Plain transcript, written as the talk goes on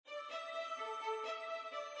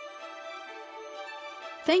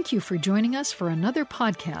Thank you for joining us for another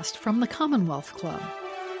podcast from the Commonwealth Club.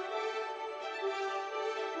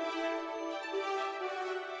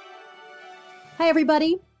 Hi,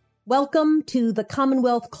 everybody. Welcome to the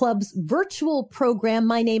Commonwealth Club's virtual program.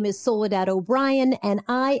 My name is Soledad O'Brien, and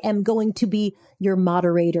I am going to be your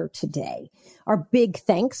moderator today. Our big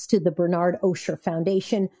thanks to the Bernard Osher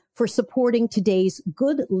Foundation for supporting today's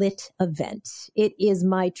Good Lit event. It is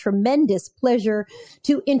my tremendous pleasure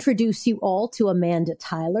to introduce you all to Amanda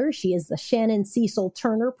Tyler. She is the Shannon Cecil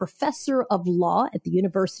Turner Professor of Law at the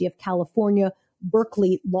University of California,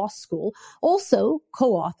 Berkeley Law School, also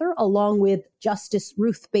co-author, along with Justice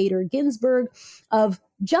Ruth Bader Ginsburg, of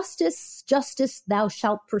Justice, Justice Thou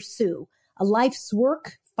Shalt Pursue, a life's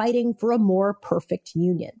work fighting for a more perfect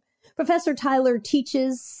union. Professor Tyler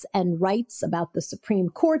teaches and writes about the Supreme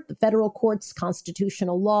Court, the federal courts,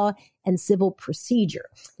 constitutional law, and civil procedure.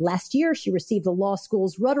 Last year, she received the law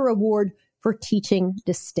school's Rudder Award for teaching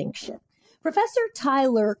distinction. Professor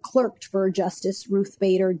Tyler clerked for Justice Ruth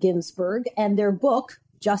Bader Ginsburg, and their book,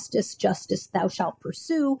 Justice, Justice Thou Shalt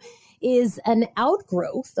Pursue, is an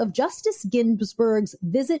outgrowth of Justice Ginsburg's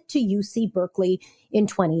visit to UC Berkeley in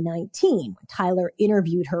 2019. Tyler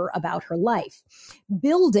interviewed her about her life.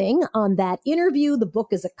 Building on that interview, the book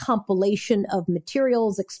is a compilation of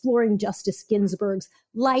materials exploring Justice Ginsburg's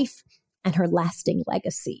life and her lasting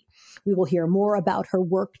legacy. We will hear more about her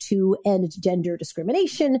work to end gender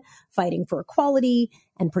discrimination, fighting for equality,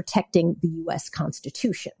 and protecting the U.S.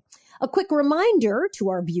 Constitution. A quick reminder to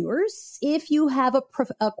our viewers, if you have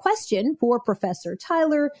a question for Professor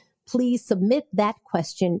Tyler, please submit that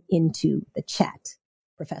question into the chat.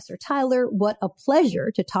 Professor Tyler, what a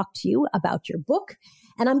pleasure to talk to you about your book.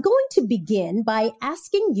 And I'm going to begin by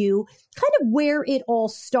asking you kind of where it all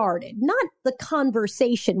started, not the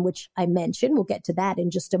conversation, which I mentioned, we'll get to that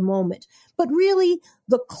in just a moment, but really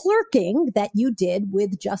the clerking that you did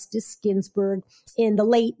with Justice Ginsburg in the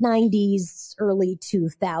late 90s, early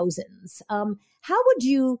 2000s. How would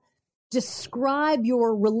you describe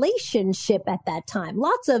your relationship at that time?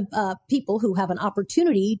 Lots of people who have an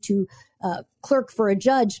opportunity to clerk for a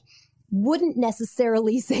judge wouldn't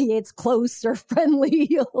necessarily say it's close or friendly.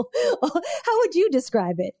 How would you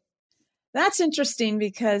describe it? That's interesting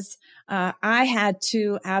because I had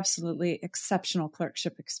two absolutely exceptional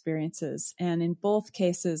clerkship experiences. And in both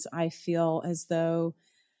cases, I feel as though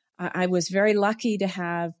I was very lucky to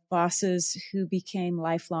have bosses who became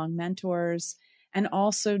lifelong mentors and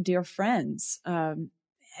also dear friends.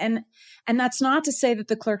 And that's not to say that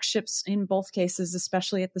the clerkships in both cases,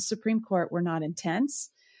 especially at the Supreme Court, were not intense,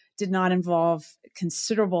 did not involve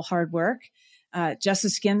considerable hard work.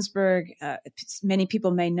 Justice Ginsburg, many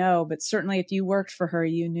people may know, but certainly if you worked for her,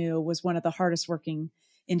 you knew was one of the hardest working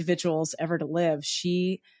individuals ever to live.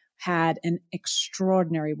 She had an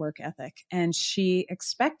extraordinary work ethic, and she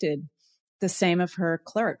expected the same of her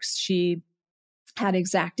clerks. She had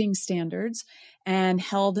exacting standards and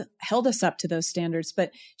held us up to those standards,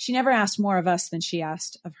 but she never asked more of us than she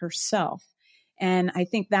asked of herself. And I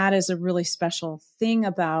think that is a really special thing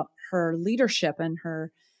about her leadership and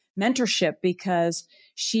her mentorship, because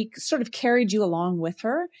she sort of carried you along with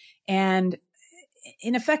her. And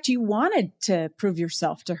in effect, you wanted to prove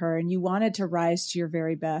yourself to her and you wanted to rise to your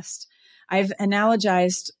very best. I've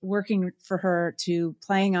analogized working for her to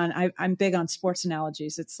playing on, I'm big on sports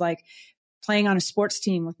analogies. It's like playing on a sports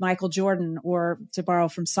team with Michael Jordan, or to borrow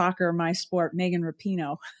from soccer, my sport, Megan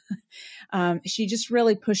Rapinoe. She just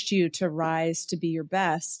really pushed you to rise to be your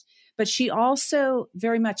best. But she also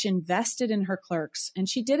very much invested in her clerks, and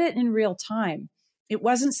she did it in real time. It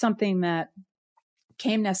wasn't something that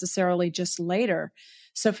came necessarily just later.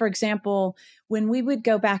 So, for example, when we would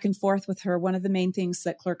go back and forth with her, one of the main things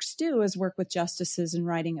that clerks do is work with justices in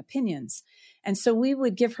writing opinions. And so we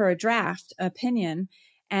would give her a draft opinion,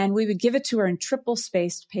 and we would give it to her in triple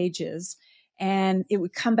spaced pages, and it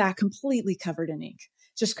would come back completely covered in ink,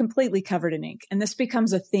 just completely covered in ink. And this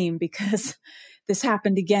becomes a theme because this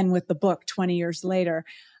happened again with the book 20 years later.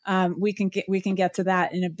 We can get to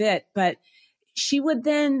that in a bit, but she would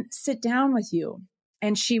then sit down with you,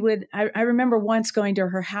 and she would, I remember once going to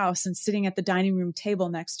her house and sitting at the dining room table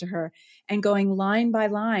next to her and going line by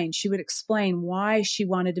line. She would explain why she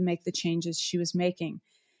wanted to make the changes she was making.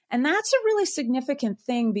 And that's a really significant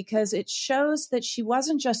thing because it shows that she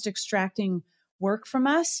wasn't just extracting work from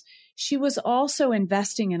us. She was also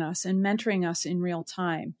investing in us and mentoring us in real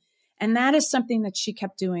time. And that is something that she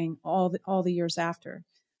kept doing all the years after.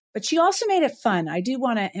 But she also made it fun. I do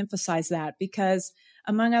want to emphasize that because,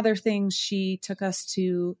 among other things, she took us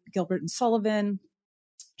to Gilbert and Sullivan.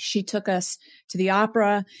 She took us to the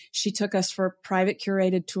opera. She took us for private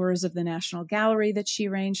curated tours of the National Gallery that she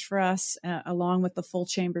arranged for us, along with the full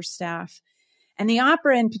chamber staff. And the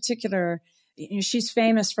opera in particular, she's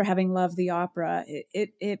famous for having loved the opera.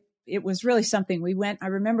 It was really something. I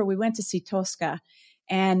remember we went to see Tosca,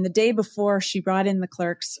 and the day before she brought in the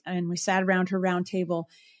clerks and we sat around her round table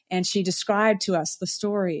and she described to us the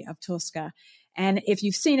story of Tosca. And if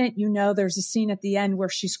you've seen it, you know there's a scene at the end where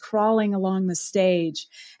she's crawling along the stage,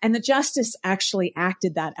 and the Justice actually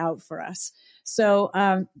acted that out for us. So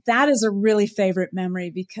that is a really favorite memory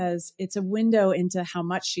because it's a window into how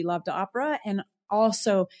much she loved opera, and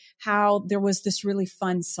also how there was this really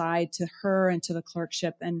fun side to her and to the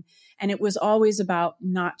clerkship. And it was always about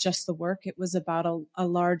not just the work, it was about a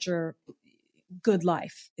larger good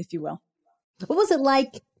life, if you will. What was it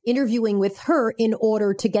like interviewing with her in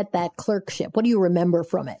order to get that clerkship? What do you remember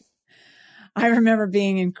from it? I remember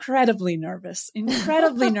being incredibly nervous.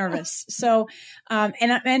 So,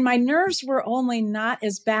 and my nerves were only not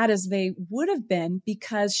as bad as they would have been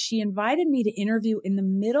because she invited me to interview in the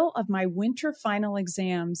middle of my winter final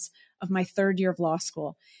exams of my third year of law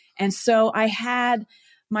school. And so I had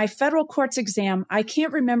my federal courts exam. I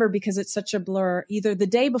can't remember because it's such a blur, either the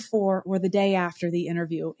day before or the day after the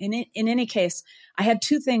interview. In any case, I had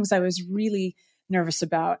two things I was really nervous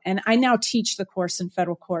about. And I now teach the course in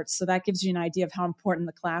federal courts. So that gives you an idea of how important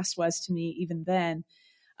the class was to me even then.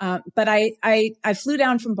 But I flew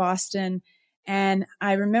down from Boston, and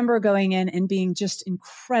I remember going in and being just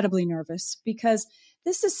incredibly nervous because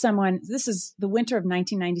this is the winter of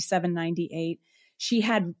 1997-98. She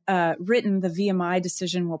had written the VMI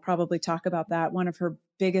decision. We'll probably talk about that. One of her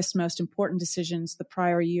biggest, most important decisions the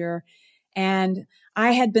prior year. And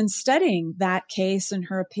I had been studying that case and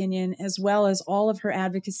her opinion, as well as all of her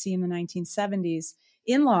advocacy in the 1970s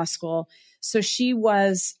in law school. So she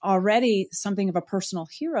was already something of a personal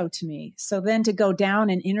hero to me. So then to go down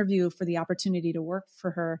and interview for the opportunity to work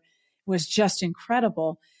for her was just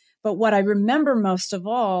incredible. But what I remember most of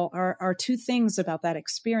all are two things about that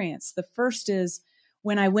experience. The first is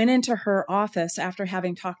when I went into her office after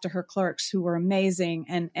having talked to her clerks, who were amazing,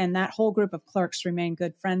 and that whole group of clerks remained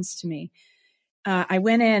good friends to me. I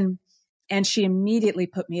went in and she immediately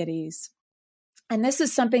put me at ease. And this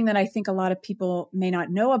is something that I think a lot of people may not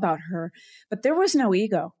know about her, but there was no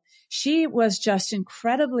ego. She was just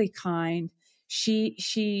incredibly kind. She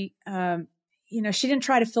didn't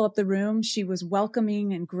try to fill up the room. She was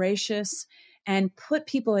welcoming and gracious and put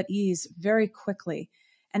people at ease very quickly.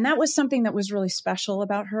 And that was something that was really special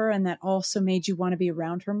about her, and that also made you want to be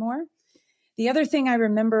around her more. The other thing I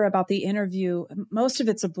remember about the interview, most of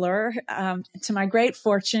it's a blur. To my great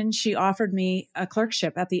fortune, she offered me a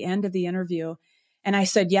clerkship at the end of the interview. And I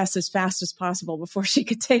said yes as fast as possible before she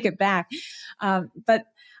could take it back. But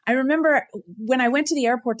I remember when I went to the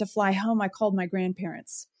airport to fly home, I called my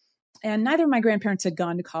grandparents. And neither of my grandparents had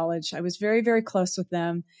gone to college. I was very, very close with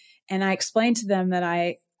them. And I explained to them that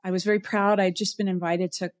I was very proud. I'd just been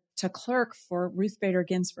invited to clerk for Ruth Bader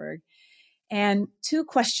Ginsburg. And two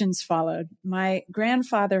questions followed. My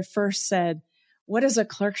grandfather first said, "What is a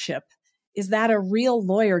clerkship? Is that a real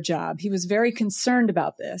lawyer job?" He was very concerned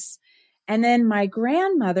about this. And then my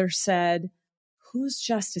grandmother said, "Who's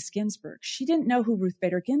Justice Ginsburg?" She didn't know who Ruth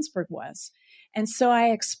Bader Ginsburg was. And so I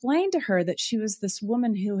explained to her that she was this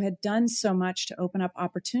woman who had done so much to open up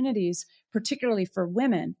opportunities, particularly for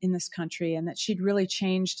women in this country, and that she'd really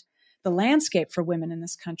changed the landscape for women in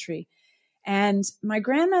this country. And my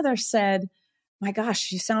grandmother said, "My gosh,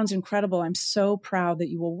 she sounds incredible. I'm so proud that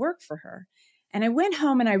you will work for her." And I went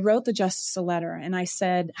home and I wrote the justice a letter, and I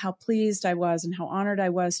said how pleased I was and how honored I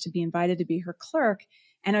was to be invited to be her clerk.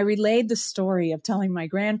 And I relayed the story of telling my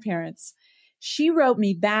grandparents. She wrote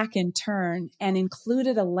me back in turn and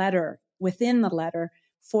included a letter within the letter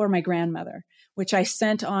for my grandmother, which I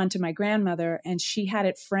sent on to my grandmother, and she had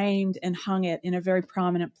it framed and hung it in a very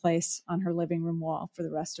prominent place on her living room wall for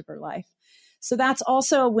the rest of her life. So that's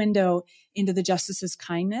also a window into the justice's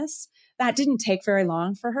kindness. That didn't take very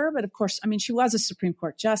long for her, but of course, I mean, she was a Supreme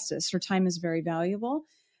Court justice. Her time is very valuable,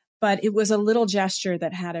 but it was a little gesture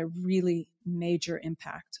that had a really major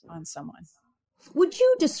impact on someone. Would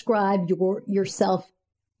you describe yourself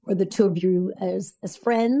or the two of you as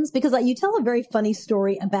friends? Because you tell a very funny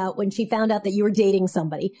story about when she found out that you were dating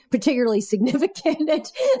somebody particularly significant.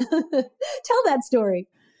 Tell that story.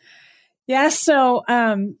 Yeah. So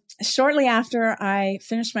shortly after I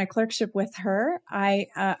finished my clerkship with her, I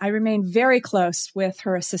remained very close with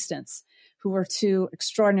her assistants, who were two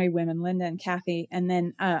extraordinary women, Linda and Kathy. And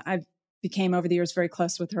then I became over the years very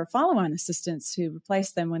close with her follow-on assistants who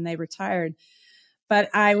replaced them when they retired. But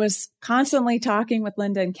I was constantly talking with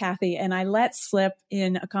Linda and Kathy, and I let slip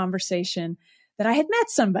in a conversation that I had met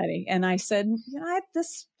somebody. And I said,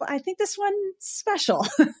 I think this one's special.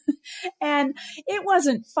 And it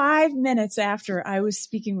wasn't 5 minutes after I was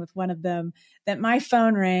speaking with one of them that my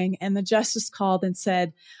phone rang and the justice called and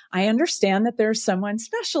said, I understand that there's someone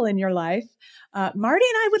special in your life. Marty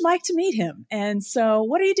and I would like to meet him. And so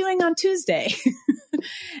what are you doing on Tuesday?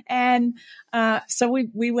 And so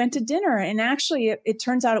we went to dinner. And actually, it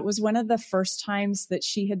turns out it was one of the first times that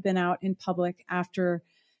she had been out in public after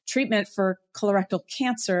treatment for colorectal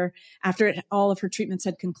cancer, after all of her treatments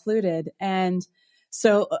had concluded. And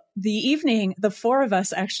so the evening, the four of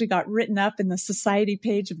us actually got written up in the society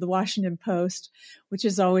page of the Washington Post, which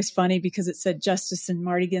is always funny because it said Justice and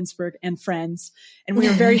Marty Ginsburg and friends. And we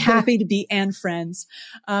were very happy to be and friends.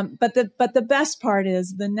 But the best part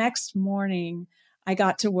is the next morning I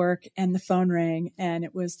got to work and the phone rang and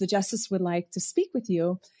it was, the justice would like to speak with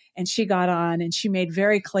you. And she got on and she made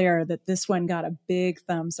very clear that this one got a big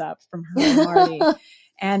thumbs up from her and Marty.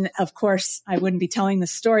 And of course, I wouldn't be telling the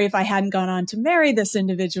story if I hadn't gone on to marry this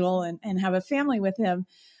individual and have a family with him.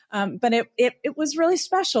 But it was really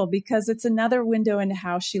special because it's another window into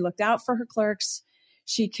how she looked out for her clerks.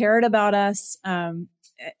 She cared about us.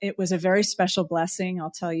 It was a very special blessing.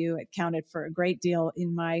 I'll tell you, it counted for a great deal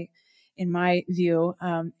in my view,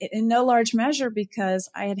 in no large measure because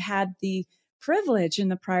I had had the privilege in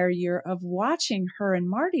the prior year of watching her and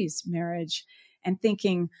Marty's marriage and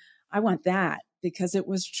thinking, I want that, because it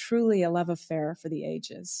was truly a love affair for the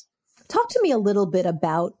ages. Talk to me a little bit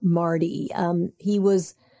about Marty. He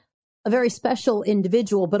was a very special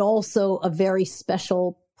individual, but also a very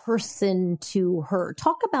special person to her.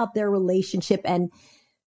 Talk about their relationship. And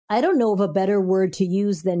I don't know of a better word to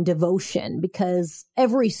use than devotion, because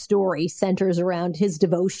every story centers around his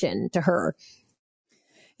devotion to her.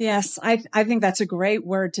 Yes, I think that's a great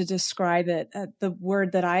word to describe it. The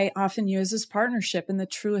word that I often use is partnership in the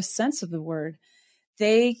truest sense of the word.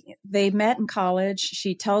 They met in college.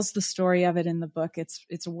 She tells the story of it in the book.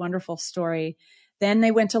 It's a wonderful story. Then they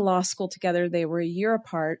went to law school together. They were a year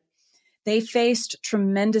apart. They faced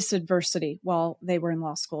tremendous adversity while they were in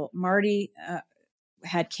law school. Marty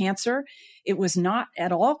had cancer. It was not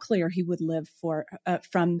at all clear he would live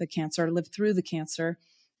from the cancer, live through the cancer.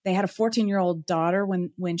 They had a 14-year-old daughter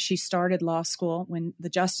when she started law school, when the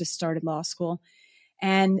justice started law school.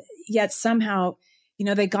 And yet somehow,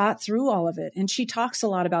 they got through all of it. And she talks a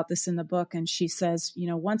lot about this in the book. And she says,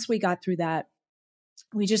 once we got through that,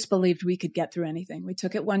 we just believed we could get through anything. We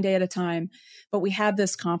took it one day at a time, but we had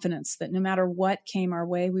this confidence that no matter what came our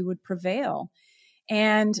way, we would prevail.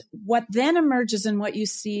 And what then emerges in what you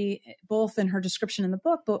see both in her description in the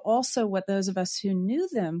book, but also what those of us who knew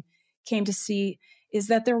them came to see is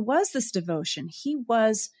that there was this devotion. He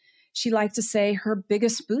was, she liked to say, her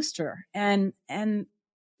biggest booster. And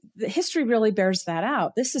the history really bears that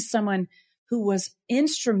out. This is someone who was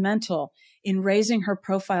instrumental in raising her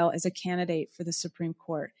profile as a candidate for the Supreme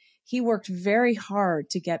Court. He worked very hard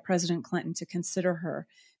to get President Clinton to consider her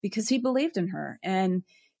because he believed in her. And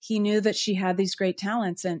he knew that she had these great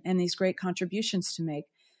talents and these great contributions to make.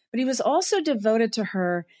 But he was also devoted to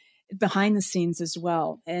her behind the scenes as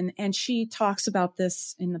well. And she talks about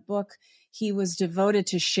this in the book. He was devoted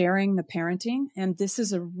to sharing the parenting. And this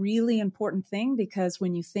is a really important thing because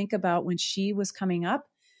when you think about when she was coming up,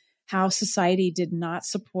 how society did not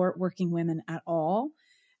support working women at all.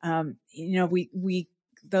 We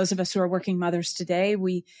those of us who are working mothers today,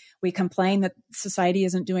 we complain that society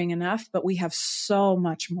isn't doing enough, but we have so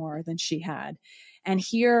much more than she had. And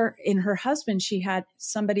here in her husband, she had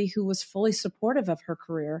somebody who was fully supportive of her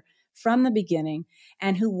career from the beginning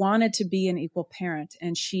and who wanted to be an equal parent.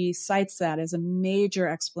 And she cites that as a major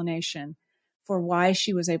explanation for why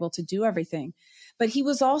she was able to do everything. But he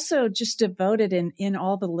was also just devoted in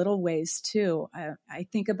all the little ways too. I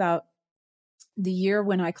think about the year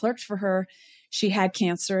when I clerked for her. She had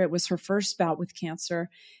cancer. It was her first bout with cancer.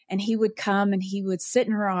 And he would come and he would sit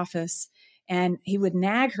in her office and he would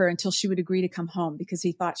nag her until she would agree to come home because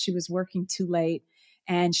he thought she was working too late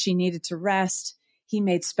and she needed to rest. He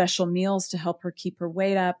made special meals to help her keep her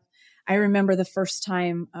weight up. I remember the first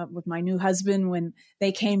time with my new husband, when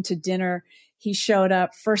they came to dinner, he showed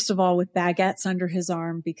up, first of all, with baguettes under his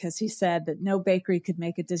arm because he said that no bakery could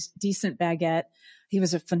make a decent baguette. He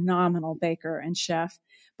was a phenomenal baker and chef.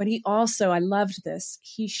 But he also, I loved this,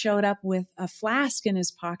 he showed up with a flask in his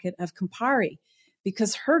pocket of Campari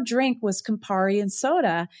because her drink was Campari and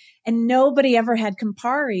soda, and nobody ever had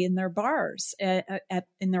Campari in their bars,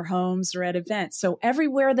 in their homes or at events. So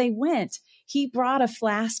everywhere they went, he brought a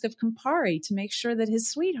flask of Campari to make sure that his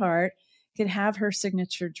sweetheart could have her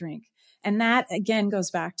signature drink. And that, again,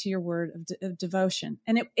 goes back to your word of devotion.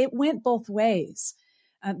 And it went both ways.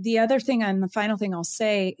 The other thing, and the final thing I'll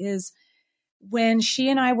say, is when she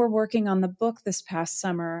and I were working on the book this past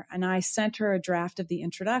summer, and I sent her a draft of the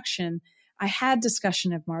introduction, I had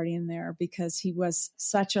discussion of Marty in there because he was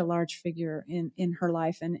such a large figure in her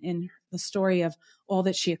life and in the story of all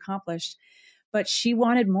that she accomplished. But she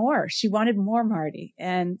wanted more. She wanted more Marty.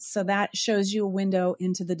 And so that shows you a window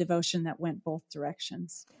into the devotion that went both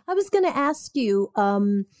directions. I was going to ask you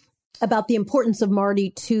about the importance of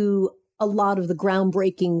Marty to a lot of the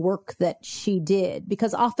groundbreaking work that she did,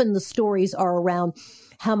 because often the stories are around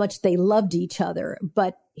how much they loved each other,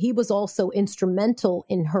 but he was also instrumental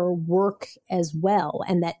in her work as well.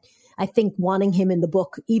 And that I think wanting him in the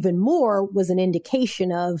book even more was an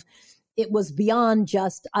indication of it was beyond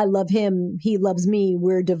just, I love him, he loves me,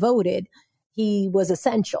 we're devoted. He was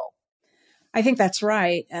essential. I think that's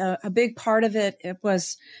right. A big part of it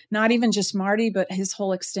was not even just Marty, but his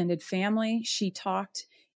whole extended family. She talked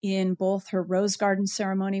in both her Rose Garden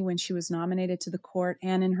ceremony when she was nominated to the court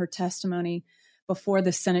and in her testimony before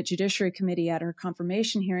the Senate Judiciary Committee at her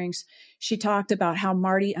confirmation hearings. She talked about how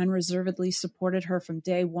Marty unreservedly supported her from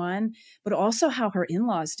day one, but also how her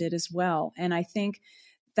in-laws did as well. And I think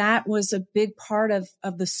that was a big part of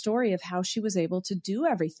the story of how she was able to do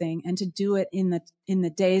everything and to do it in the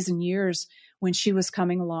days and years when she was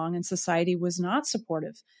coming along and society was not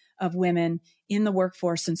supportive of women in the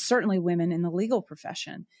workforce and certainly women in the legal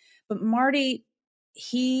profession. But Marty,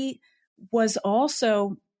 he was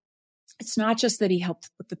also, it's not just that he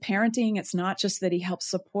helped with the parenting. It's not just that he helped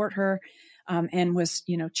support her and was,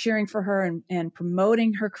 cheering for her and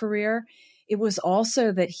promoting her career. It was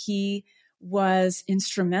also that he was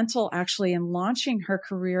instrumental actually in launching her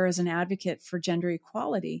career as an advocate for gender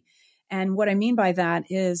equality. And what I mean by that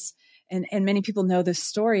is, and many people know this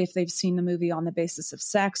story if they've seen the movie On the Basis of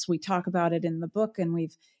Sex. We talk about it in the book, and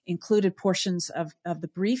we've included portions of the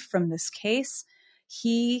brief from this case.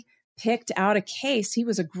 He picked out a case. He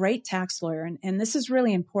was a great tax lawyer, and this is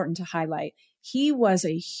really important to highlight. He was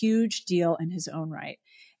a huge deal in his own right.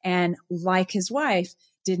 And like his wife,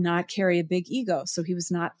 did not carry a big ego. So he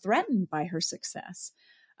was not threatened by her success.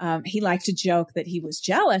 He liked to joke that he was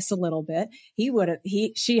jealous a little bit.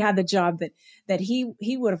 She had the job that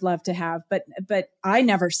he would have loved to have, but I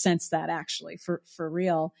never sensed that actually for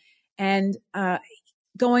real. And,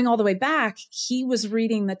 going all the way back, he was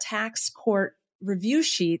reading the tax court review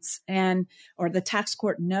sheets or the tax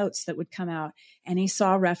court notes that would come out. And he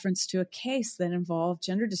saw reference to a case that involved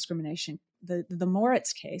gender discrimination, the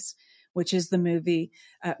Moritz case, which is the movie,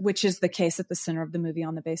 which is the case at the center of the movie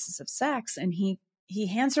On the Basis of Sex. And he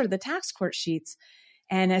hands her the tax court sheets.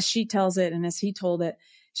 And as she tells it, and as he told it,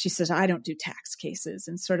 she says, I don't do tax cases,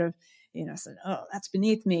 and sort of, said, oh, that's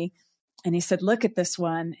beneath me. And he said, look at this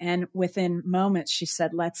one. And within moments, she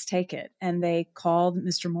said, let's take it. And they called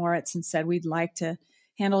Mr. Moritz and said, we'd like to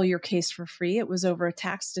handle your case for free. It was over a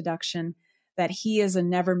tax deduction that he, as a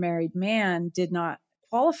never married man, did not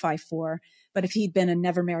qualify for. But if he'd been a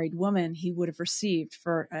never married woman, he would have received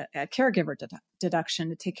for a caregiver deduction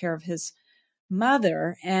to take care of his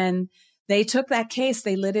mother. And they took that case,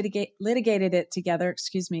 they litigated it together,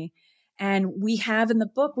 And we have in the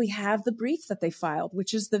book, we have the brief that they filed,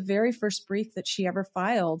 which is the very first brief that she ever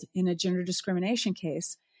filed in a gender discrimination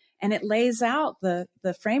case. And it lays out the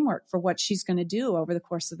framework for what she's going to do over the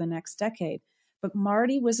course of the next decade. But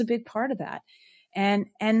Marty was a big part of that. And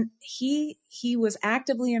he was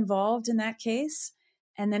actively involved in that case.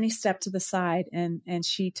 And then he stepped to the side and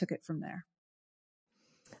she took it from there.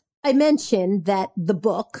 I mentioned that the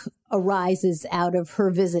book arises out of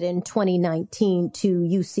her visit in 2019 to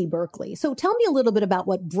UC Berkeley. So tell me a little bit about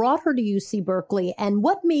what brought her to UC Berkeley and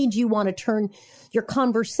what made you want to turn your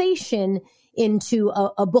conversation into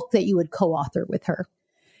a book that you would co-author with her.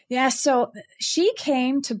 Yeah, so she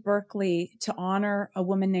came to Berkeley to honor a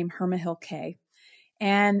woman named Herma Hill Kay.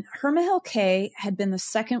 And Herma Hill Kay had been the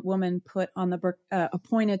second woman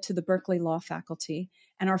appointed to the Berkeley Law faculty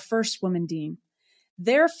and our first woman dean.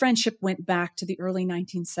 Their friendship went back to the early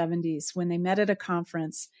 1970s when they met at a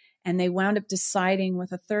conference, and they wound up deciding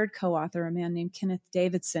with a third co-author, a man named Kenneth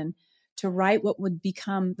Davidson, to write what would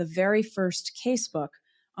become the very first casebook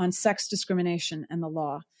on sex discrimination and the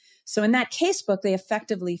law. So in that casebook, they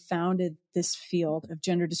effectively founded this field of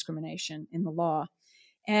gender discrimination in the law.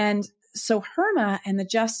 And so Herma and the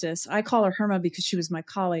justice, I call her Herma because she was my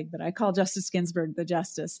colleague, but I call Justice Ginsburg the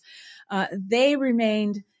justice. They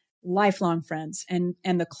remained lifelong friends and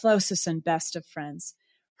the closest and best of friends.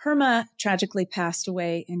 Herma tragically passed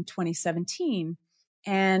away in 2017,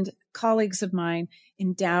 and colleagues of mine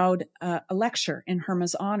endowed a lecture in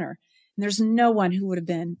Herma's honor. And there's no one who would have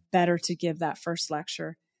been better to give that first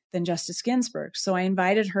lecture than Justice Ginsburg. So I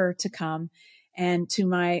invited her to come, and to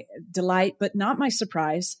my delight, but not my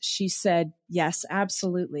surprise, she said, yes,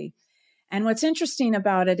 absolutely. And what's interesting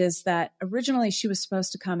about it is that originally she was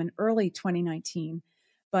supposed to come in early 2019,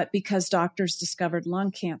 but because doctors discovered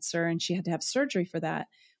lung cancer and she had to have surgery for that,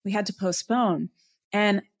 we had to postpone.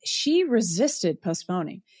 And she resisted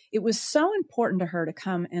postponing. It was so important to her to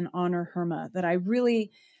come and honor Herma that I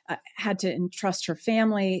really had to entrust her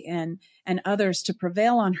family and others to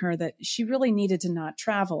prevail on her that she really needed to not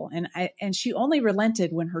travel. And she only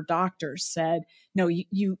relented when her doctors said, no,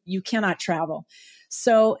 you cannot travel.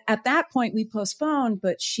 So at that point we postponed,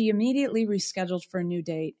 but she immediately rescheduled for a new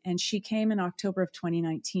date. And she came in October of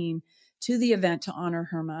 2019 to the event to honor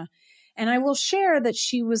Herma. And I will share that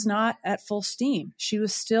she was not at full steam. She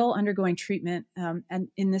was still undergoing treatment, and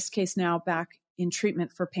in this case now back in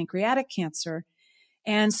treatment for pancreatic cancer.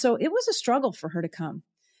 And so it was a struggle for her to come,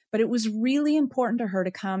 but it was really important to her to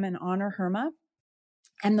come and honor Herma.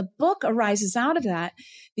 And the book arises out of that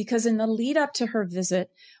because in the lead up to her visit,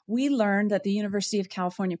 we learned that the University of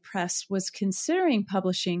California Press was considering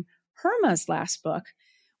publishing Herma's last book,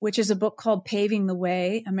 which is a book called Paving the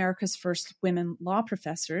Way, America's First Women Law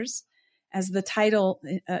Professors. As the title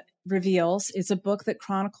reveals, it's a book that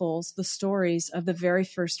chronicles the stories of the very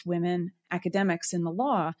first women academics in the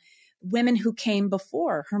law, women who came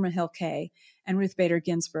before Herma Hilke and Ruth Bader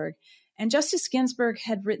Ginsburg. And Justice Ginsburg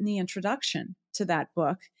had written the introduction to that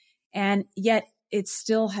book, and yet it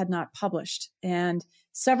still had not published. And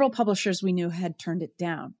several publishers we knew had turned it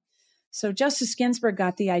down. So Justice Ginsburg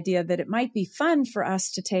got the idea that it might be fun for us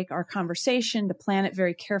to take our conversation, to plan it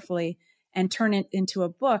very carefully, and turn it into a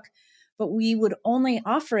book. But we would only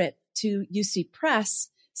offer it to UC Press,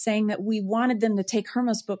 saying that we wanted them to take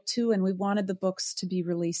Herma's book too, and we wanted the books to be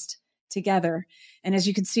released together. And as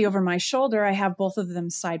you can see over my shoulder, I have both of them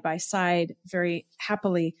side by side. Very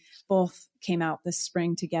happily, both came out this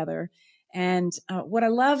spring together. And what I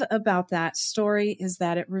love about that story is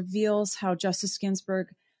that it reveals how Justice Ginsburg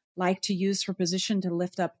liked to use her position to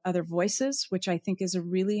lift up other voices, which I think is a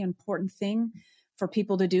really important thing for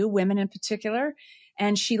people to do, women in particular.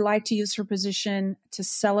 And she liked to use her position to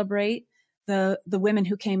celebrate the women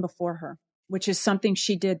who came before her, which is something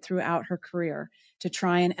she did throughout her career, to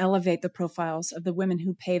try and elevate the profiles of the women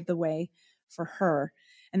who paved the way for her.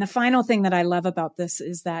 And the final thing that I love about this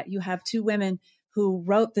is that you have two women who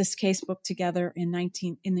wrote this casebook together in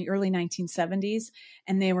the early 1970s,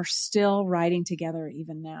 and they were still writing together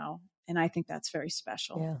even now. And I think that's very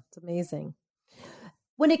special. Yeah, it's amazing.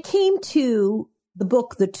 When it came to the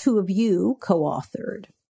book the two of you co-authored,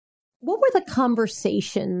 what were the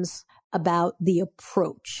conversations about the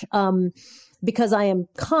approach? Because I am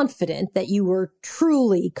confident that you were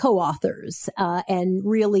truly co-authors and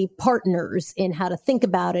really partners in how to think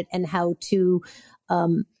about it and how to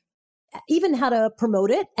even how to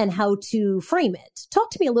promote it and how to frame it.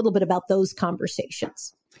 Talk to me a little bit about those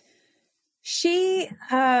conversations. She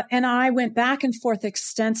and I went back and forth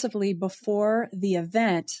extensively before the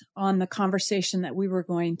event on the conversation that we were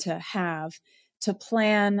going to have, to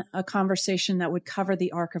plan a conversation that would cover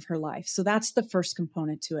the arc of her life. So that's the first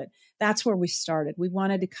component to it. That's where we started. We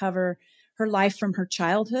wanted to cover her life from her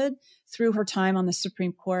childhood through her time on the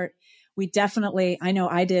Supreme Court. We definitely, I know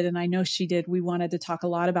I did, and I know she did, we wanted to talk a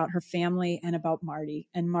lot about her family and about Marty.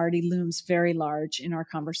 And Marty looms very large in our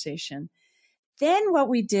conversation. Then what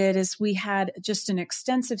we did is we had just an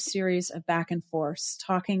extensive series of back and forths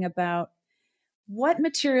talking about what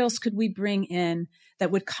materials could we bring in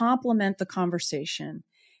that would complement the conversation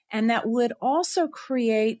and that would also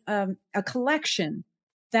create a collection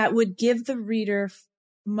that would give the reader,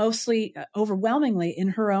 mostly overwhelmingly in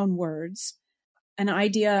her own words, an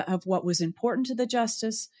idea of what was important to the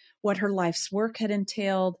justice, what her life's work had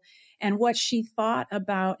entailed, and what she thought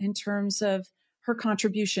about in terms of her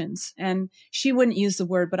contributions. And she wouldn't use the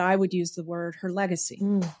word, but I would use the word, her legacy.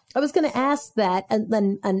 I was going to ask that, and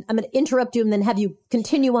I'm going to interrupt you and then have you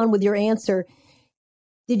continue on with your answer.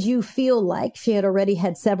 Did you feel like she had already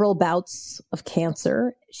had several bouts of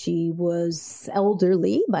cancer? She was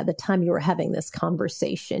elderly by the time you were having this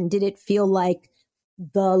conversation. Did it feel like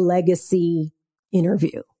the legacy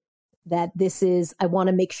interview? That this is, I want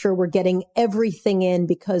to make sure we're getting everything in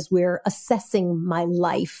because we're assessing my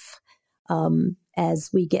life as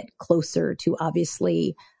we get closer to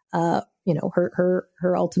obviously, her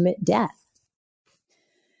ultimate death?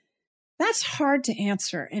 That's hard to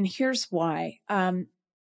answer. And here's why.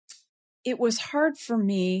 It was hard for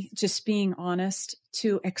me, just being honest,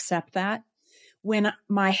 to accept that when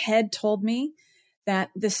my head told me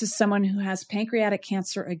that this is someone who has pancreatic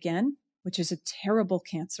cancer again, which is a terrible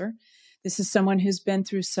cancer. This is someone who's been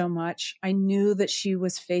through so much. I knew that she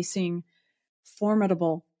was facing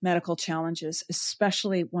formidable medical challenges,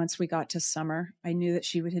 especially once we got to summer. I knew that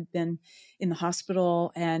she had been in the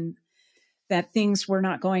hospital and that things were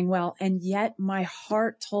not going well. And yet my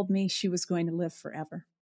heart told me she was going to live forever.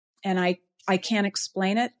 And I can't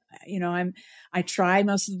explain it. I try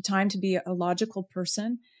most of the time to be a logical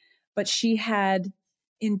person, but she had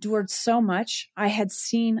endured so much. I had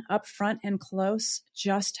seen up front and close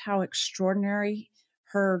just how extraordinary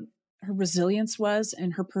her resilience was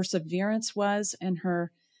and her perseverance was and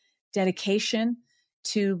her dedication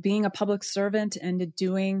to being a public servant and to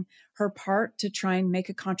doing her part to try and make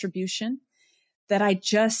a contribution, that I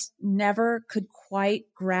just never could quite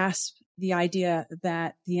grasp the idea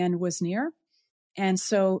that the end was near. And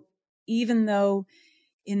so even though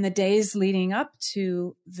in the days leading up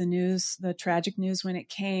to the news, the tragic news when it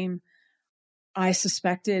came, I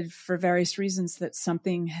suspected for various reasons that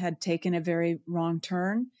something had taken a very wrong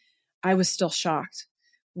turn, I was still shocked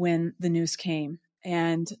when the news came.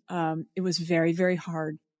 And it was very, very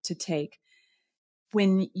hard to take.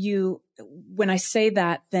 When I say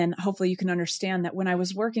that, then hopefully you can understand that when I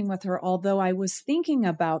was working with her, although I was thinking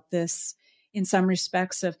about this in some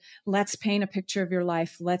respects of let's paint a picture of your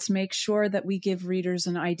life, let's make sure that we give readers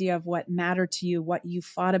an idea of what mattered to you, what you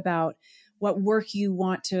fought about, what work you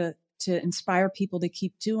want to inspire people to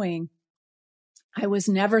keep doing. I was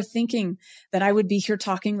never thinking that I would be here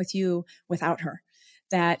talking with you without her,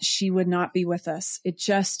 that she would not be with us. It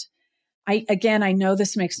just, I know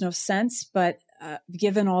this makes no sense, but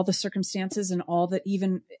given all the circumstances and all that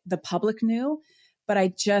even the public knew, but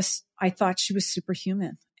I thought she was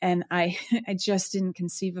superhuman. And I just didn't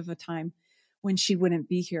conceive of a time when she wouldn't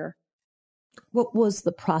be here. What was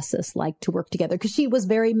the process like to work together? Because she was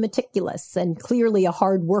very meticulous and clearly a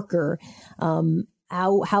hard worker.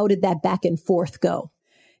 How did that back and forth go?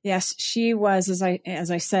 Yes, she was, as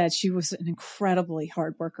I said, she was an incredibly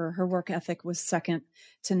hard worker. Her work ethic was second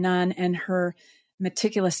to none, and her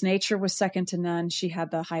meticulous nature was second to none. She had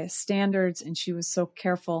the highest standards, and she was so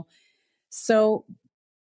careful. So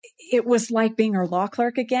it was like being her law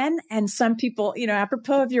clerk again. And some people,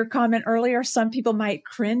 apropos of your comment earlier, some people might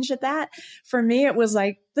cringe at that. For me, it was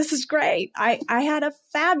like, this is great. I had a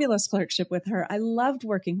fabulous clerkship with her. I loved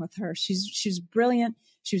working with her. She's brilliant.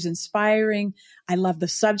 She was inspiring. I love the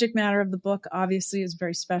subject matter of the book. Obviously, is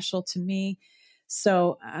very special to me.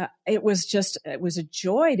 So it was a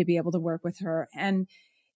joy to be able to work with her. And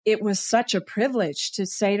it was such a privilege to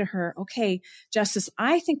say to her, okay, Justice,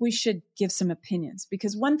 I think we should give some opinions,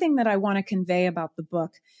 because one thing that I want to convey about the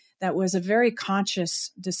book that was a very conscious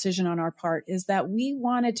decision on our part is that we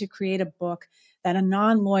wanted to create a book that a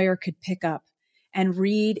non-lawyer could pick up and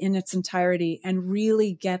read in its entirety and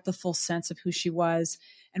really get the full sense of who she was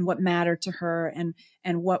and what mattered to her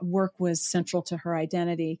and what work was central to her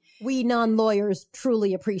identity. We non-lawyers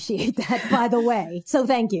truly appreciate that, by the way. So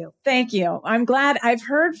thank you. Thank you. I'm glad. I've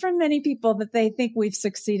heard from many people that they think we've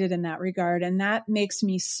succeeded in that regard. And that makes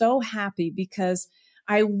me so happy, because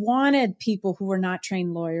I wanted people who were not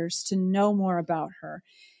trained lawyers to know more about her.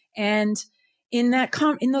 And in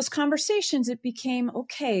those conversations, it became,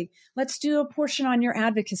 okay, let's do a portion on your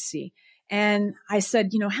advocacy. And I said,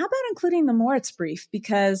 how about including the Moritz brief?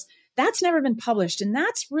 Because that's never been published, and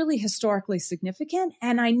that's really historically significant.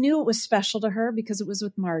 And I knew it was special to her because it was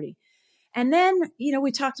with Marty. And then,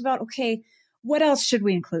 we talked about, okay, what else should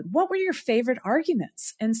we include? What were your favorite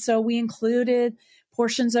arguments? And so we included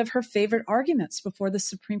portions of her favorite arguments before the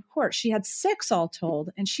Supreme Court. She had 6 all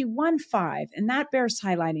told, and she won 5. And that bears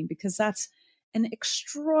highlighting, because that's an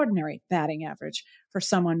extraordinary batting average for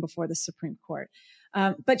someone before the Supreme Court.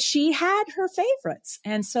 But she had her favorites.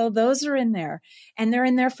 And so those are in there, and they're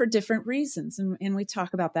in there for different reasons. And we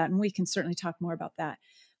talk about that, and we can certainly talk more about that.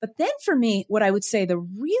 But then for me, what I would say the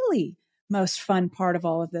really most fun part of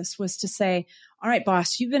all of this was to say, all right,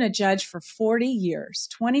 boss, you've been a judge for 40 years,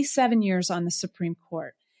 27 years on the Supreme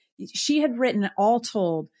Court. She had written, all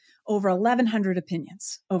told, over 1,100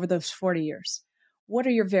 opinions over those 40 years. What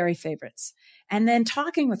are your very favorites? And then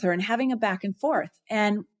talking with her and having a back and forth.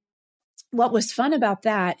 And what was fun about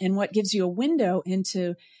that, and what gives you a window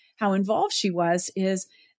into how involved she was, is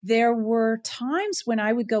there were times when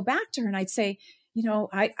I would go back to her and I'd say,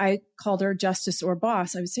 I called her Justice or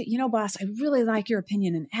Boss. I would say, boss, I really like your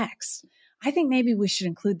opinion in X. I think maybe we should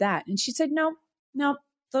include that. And she said, no,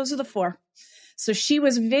 those are the 4. So she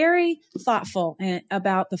was very thoughtful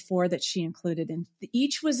about the 4 that she included, and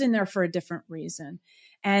each was in there for a different reason.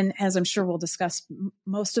 And as I'm sure we'll discuss,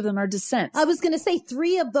 most of them are dissents. I was going to say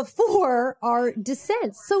 3 of the 4 are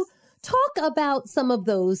dissents. So talk about some of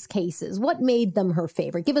those cases. What made them her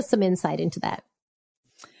favorite? Give us some insight into that.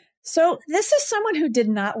 So this is someone who did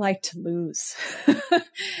not like to lose.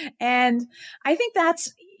 And I think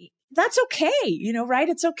that's okay, right?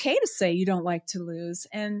 It's okay to say you don't like to lose.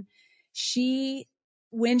 And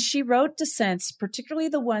when she wrote dissents, particularly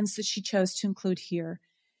the ones that she chose to include here,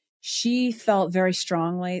 she felt very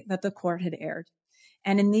strongly that the court had erred.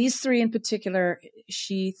 And in these three in particular,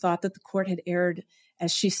 she thought that the court had erred,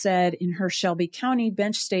 as she said in her Shelby County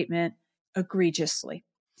bench statement, egregiously.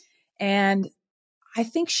 And I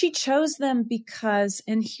think she chose them because,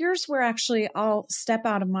 and here's where actually I'll step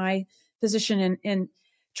out of my position and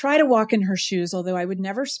try to walk in her shoes, although I would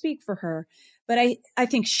never speak for her. But I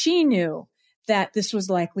think she knew that this was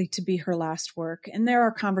likely to be her last work. And there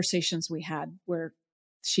are conversations we had where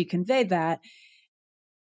she conveyed that.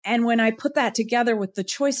 And when I put that together with the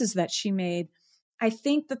choices that she made, I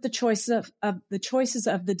think that the choices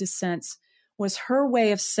of the dissents was her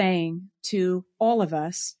way of saying to all of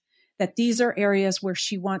us that these are areas where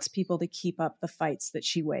she wants people to keep up the fights that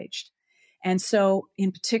she waged. And so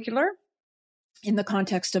in particular, in the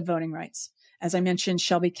context of voting rights, as I mentioned,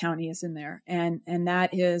 Shelby County is in there. And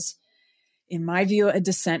that is, in my view, a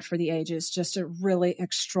dissent for the ages, just a really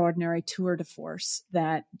extraordinary tour de force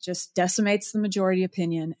that just decimates the majority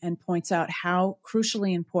opinion and points out how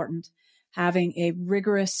crucially important having a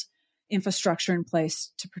rigorous infrastructure in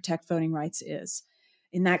place to protect voting rights is.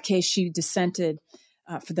 In that case, she dissented,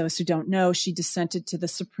 for those who don't know, she dissented to the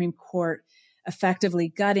Supreme Court, effectively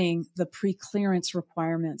gutting the pre-clearance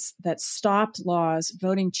requirements that stopped laws,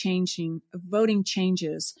 voting changes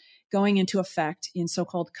going into effect in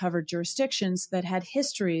so-called covered jurisdictions that had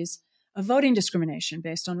histories of voting discrimination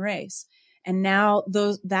based on race. And now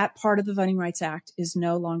that part of the Voting Rights Act is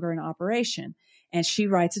no longer in operation. And she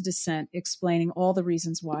writes a dissent explaining all the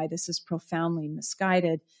reasons why this is profoundly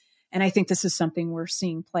misguided. And I think this is something we're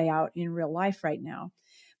seeing play out in real life right now.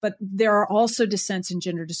 But there are also dissents in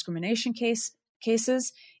gender discrimination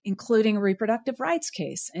cases, including a reproductive rights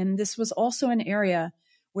case. And this was also an area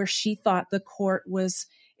where she thought the court was,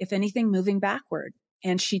 if anything, moving backward.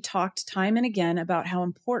 And she talked time and again about how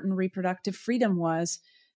important reproductive freedom was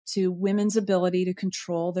to women's ability to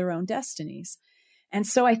control their own destinies. And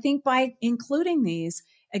so I think by including these,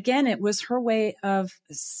 again, it was her way of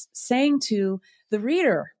saying to the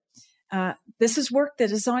reader, this is work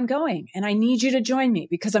that is ongoing, and I need you to join me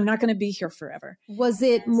because I'm not going to be here forever. Was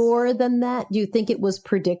it more than that? Do you think it was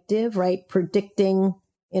predictive, right? Predicting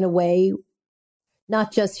in a way,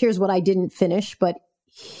 not just here's what I didn't finish, but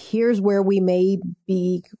here's where we may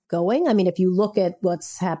be going. I mean, if you look at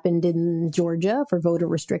what's happened in Georgia for voter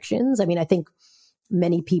restrictions, I mean, I think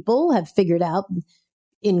many people have figured out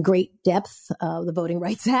in great depth the Voting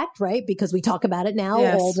Rights Act, right? Because we talk about it now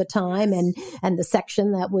all the time, and the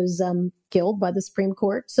section that was killed by the Supreme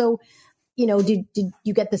Court. So, did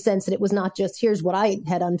you get the sense that it was not just here's what I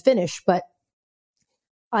had unfinished, but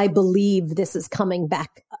I believe this is coming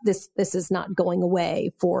back. This is not going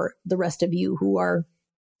away for the rest of you who are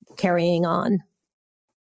carrying on.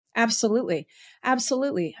 Absolutely.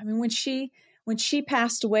 Absolutely. I mean, when she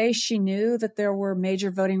passed away, she knew that there were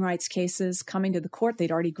major voting rights cases coming to the court.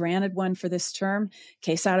 They'd already granted one for this term,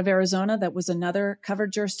 case out of Arizona that was another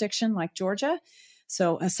covered jurisdiction like Georgia.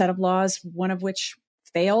 So a set of laws, one of which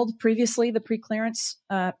failed previously, the preclearance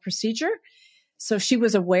procedure. So she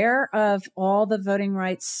was aware of all the voting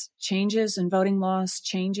rights changes and voting laws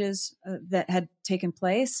changes that had taken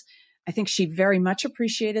place. I think she very much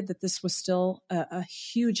appreciated that this was still a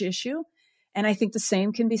huge issue. And I think the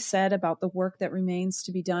same can be said about the work that remains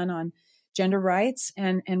to be done on gender rights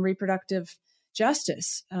and reproductive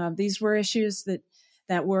justice. These were issues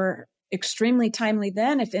that were extremely timely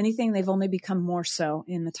then. If anything, they've only become more so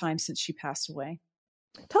in the time since she passed away.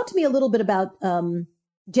 Talk to me a little bit about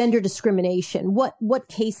gender discrimination. What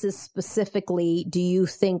cases specifically do you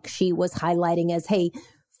think she was highlighting as, hey,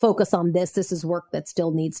 focus on this. This is work that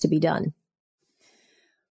still needs to be done?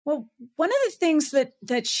 Well, one of the things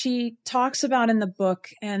that she talks about in the book,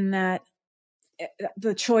 and that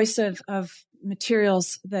the choice of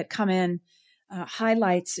materials that come in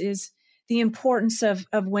highlights, is the importance of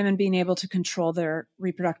women being able to control their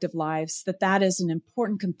reproductive lives, that is an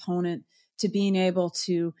important component to being able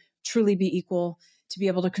to truly be equal, to be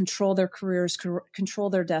able to control their careers, control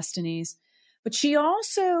their destinies. But she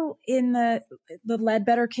also, in the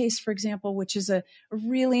Ledbetter case, for example, which is a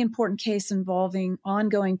really important case involving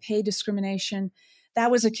ongoing pay discrimination,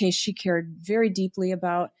 that was a case she cared very deeply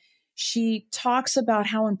about. She talks about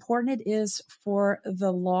how important it is for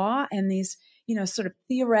the law and these, sort of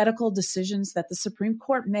theoretical decisions that the Supreme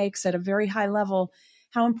Court makes at a very high level,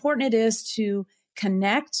 how important it is to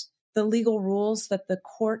connect the legal rules that the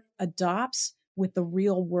court adopts with the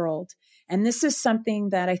real world. And this is something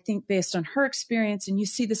that I think, based on her experience, and you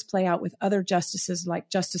see this play out with other justices like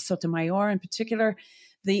Justice Sotomayor in particular,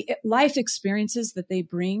 the life experiences that they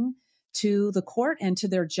bring to the court and to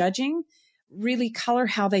their judging really color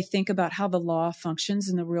how they think about how the law functions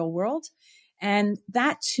in the real world. And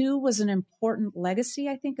that too was an important legacy,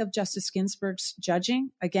 I think, of Justice Ginsburg's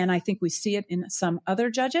judging. Again, I think we see it in some other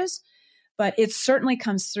judges, but it certainly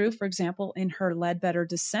comes through, for example, in her Ledbetter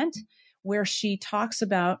dissent, where she talks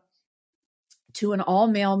about, to an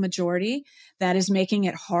all-male majority that is making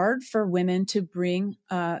it hard for women to bring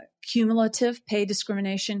cumulative pay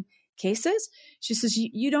discrimination cases. She says,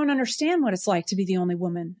 you don't understand what it's like to be the only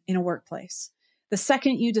woman in a workplace. The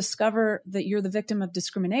second you discover that you're the victim of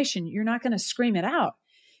discrimination, you're not going to scream it out.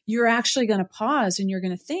 You're actually going to pause and you're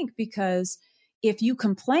going to think, because if you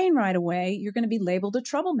complain right away, you're going to be labeled a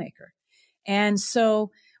troublemaker. And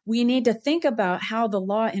so we need to think about how the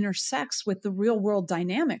law intersects with the real world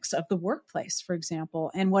dynamics of the workplace, for example,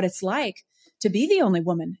 and what it's like to be the only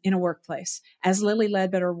woman in a workplace, as Lilly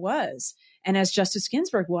Ledbetter was, and as Justice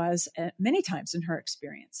Ginsburg was many times in her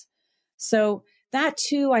experience. So that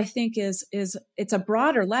too, I think it's a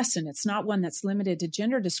broader lesson. It's not one that's limited to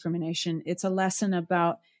gender discrimination. It's a lesson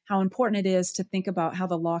about how important it is to think about how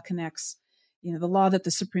the law connects, the law that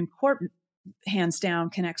the Supreme Court hands down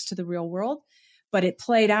connects to the real world. But it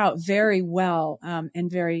played out very well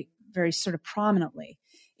and very, very sort of prominently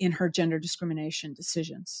in her gender discrimination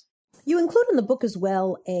decisions. You include in the book as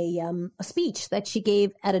well a speech that she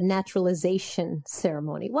gave at a naturalization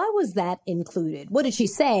ceremony. Why was that included? What did she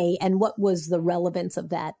say, and what was the relevance of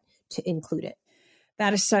that to include it?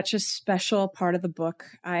 That is such a special part of the book.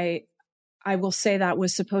 I will say that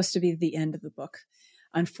was supposed to be the end of the book.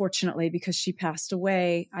 Unfortunately, because she passed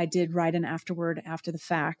away, I did write an afterword after the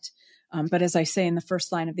fact. But as I say in the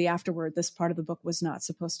first line of the afterword, this part of the book was not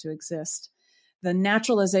supposed to exist. The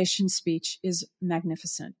naturalization speech is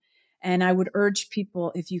magnificent. And I would urge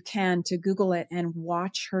people, if you can, to Google it and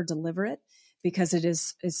watch her deliver it, because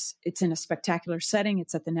it's in a spectacular setting.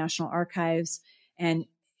 It's at the National Archives, and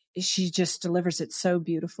she just delivers it so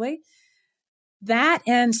beautifully. That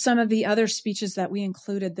and some of the other speeches that we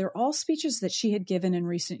included, they're all speeches that she had given in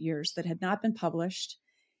recent years that had not been published.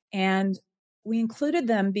 And we included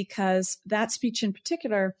them because that speech in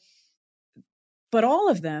particular, but all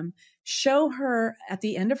of them, show her at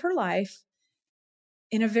the end of her life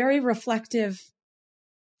in a very reflective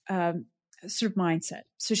sort of mindset.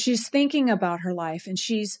 So she's thinking about her life, and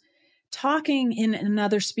she's talking. In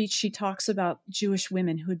another speech, she talks about Jewish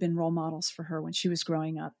women who had been role models for her when she was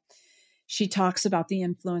growing up. She talks about the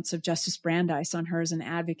influence of Justice Brandeis on her as an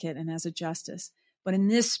advocate and as a justice. But in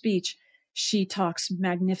this speech, she talks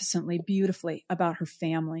magnificently, beautifully about her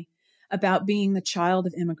family, about being the child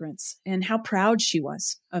of immigrants, and how proud she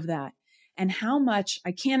was of that, and how much,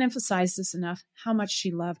 I can't emphasize this enough, how much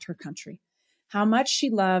she loved her country, how much she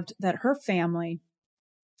loved that her family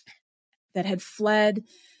that had fled,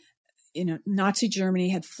 Nazi Germany,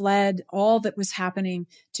 had fled all that was happening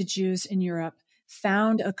to Jews in Europe,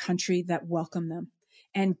 found a country that welcomed them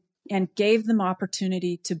and gave them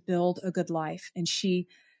opportunity to build a good life. And she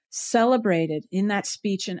celebrated in that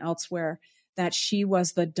speech and elsewhere that she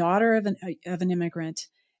was the daughter of an immigrant,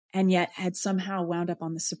 and yet had somehow wound up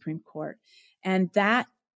on the Supreme Court. And that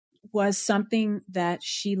was something that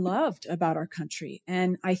she loved about our country.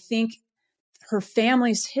 And I think her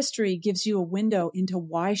family's history gives you a window into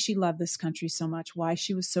why she loved this country so much, why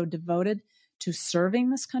she was so devoted to serving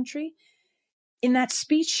this country. In that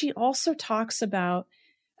speech, she also talks about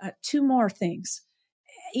two more things.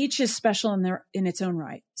 Each is special in its own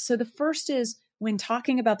right. So the first is, when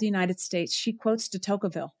talking about the United States, she quotes de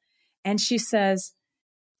Tocqueville, and she says,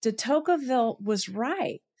 de Tocqueville was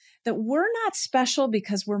right, that we're not special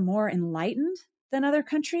because we're more enlightened than other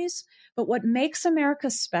countries, but what makes America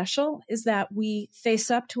special is that we face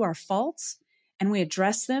up to our faults, and we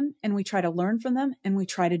address them, and we try to learn from them, and we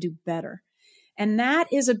try to do better. And that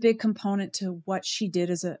is a big component to what she did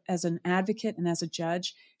as an advocate and as a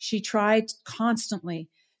judge. She tried constantly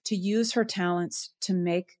to use her talents to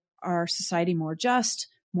make our society more just,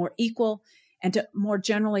 more equal, and to more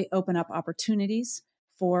generally open up opportunities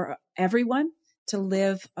for everyone to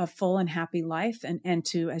live a full and happy life, and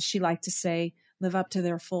to, as she liked to say, live up to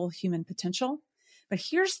their full human potential. But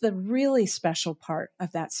here's the really special part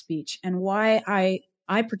of that speech, and why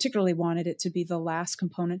I particularly wanted it to be the last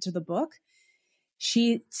component to the book.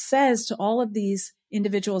 She says to all of these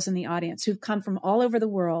individuals in the audience who've come from all over the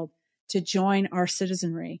world to join our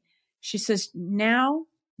citizenry, she says, now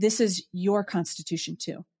this is your Constitution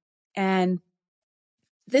too. And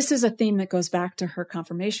this is a theme that goes back to her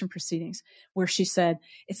confirmation proceedings, where she said,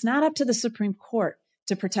 it's not up to the Supreme Court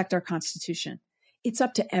to protect our Constitution. It's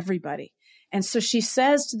up to everybody. And so she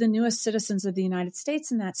says to the newest citizens of the United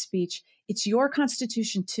States in that speech, it's your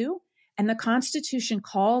Constitution too. And the Constitution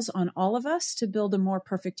calls on all of us to build a more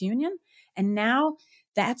perfect union. And now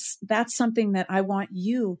that's something that I want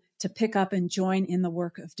you to pick up and join in the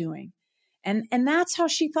work of doing. And that's how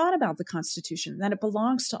she thought about the Constitution, that it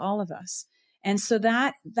belongs to all of us. And so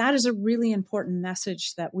that is a really important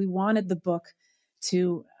message that we wanted the book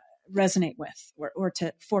to resonate with, or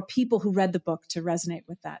for people who read the book to resonate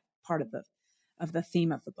with that part of the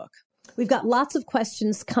theme of the book. We've got lots of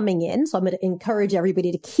questions coming in, so I'm going to encourage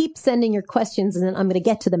everybody to keep sending your questions, and then I'm going to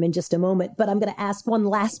get to them in just a moment. But I'm going to ask one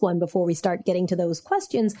last one before we start getting to those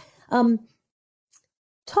questions.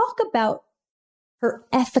 Talk about her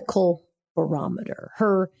ethical barometer,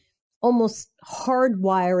 her almost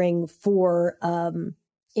hardwiring for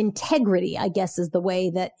integrity, I guess, is the way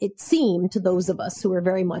that it seemed to those of us who are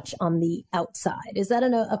very much on the outside. Is that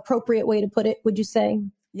an appropriate way to put it, would you say?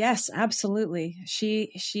 Yes, absolutely.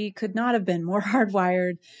 She could not have been more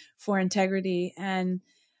hardwired for integrity. And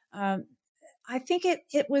I think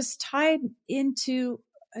it was tied into,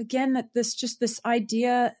 again, that this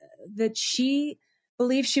idea that she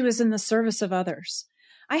believed she was in the service of others.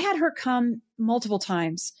 I had her come multiple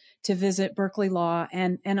times to visit Berkeley Law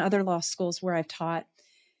and other law schools where I've taught.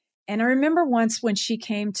 And I remember once when she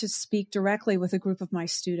came to speak directly with a group of my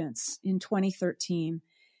students in 2013.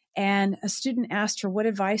 And a student asked her, what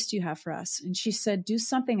advice do you have for us? And she said, do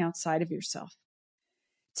something outside of yourself.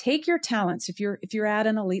 Take your talents. If you're at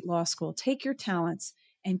an elite law school, take your talents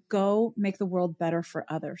and go make the world better for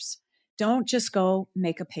others. Don't just go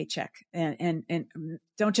make a paycheck and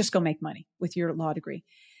don't just go make money with your law degree.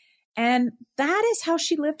 And that is how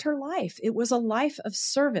she lived her life. It was a life of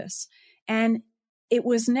service. And it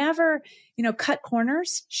was never, cut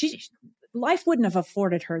corners. Life wouldn't have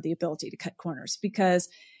afforded her the ability to cut corners because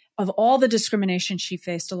of all the discrimination she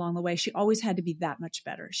faced along the way. She always had to be that much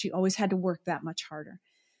better. She always had to work that much harder.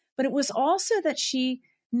 But it was also that she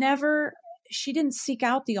didn't seek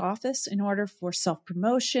out the office in order for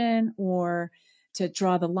self-promotion or to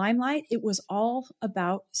draw the limelight. It was all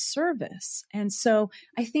about service. And so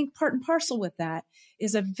I think part and parcel with that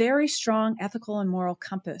is a very strong ethical and moral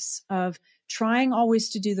compass of trying always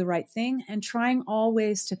to do the right thing and trying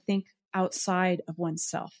always to think outside of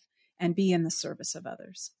oneself and be in the service of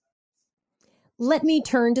others. Let me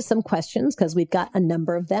turn to some questions because we've got a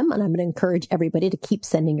number of them, and I'm going to encourage everybody to keep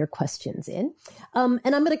sending your questions in. And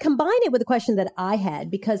I'm going to combine it with a question that I had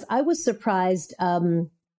because I was surprised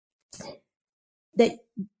that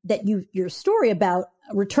your story about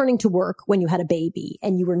returning to work when you had a baby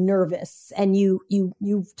and you were nervous and you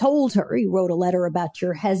told her, you wrote a letter about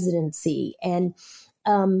your hesitancy. And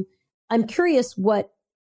I'm curious what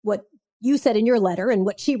you said in your letter and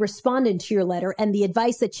what she responded to your letter and the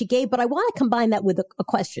advice that she gave. But I want to combine that with a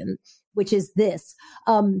question, which is this.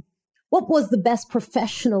 What was the best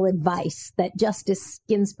professional advice that Justice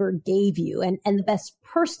Ginsburg gave you and the best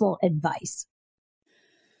personal advice?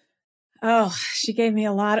 Oh, she gave me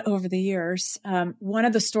a lot over the years. One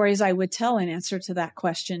of the stories I would tell in answer to that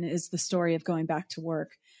question is the story of going back to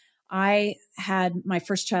work. I had my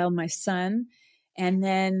first child, my son, and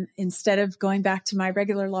then instead of going back to my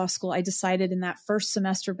regular law school, I decided in that first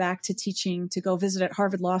semester back to teaching to go visit at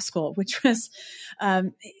Harvard Law School, which was, I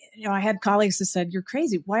had colleagues who said, you're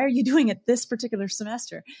crazy. Why are you doing it this particular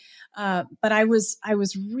semester? But I was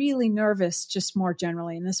really nervous just more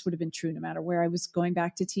generally. And this would have been true no matter where I was going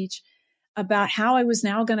back to teach, about how I was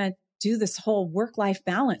now going to do this whole work-life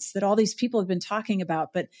balance that all these people have been talking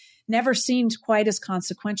about, but never seemed quite as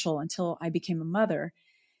consequential until I became a mother.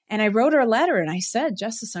 And I wrote her a letter and I said,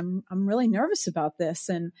 Justice, I'm really nervous about this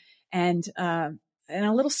and a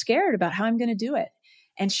little scared about how I'm going to do it.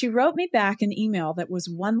 And she wrote me back an email that was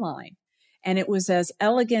one line, and it was as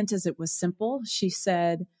elegant as it was simple. She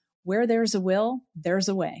said, where there's a will, there's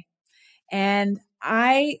a way. And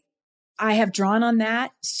I have drawn on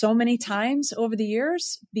that so many times over the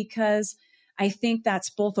years because I think that's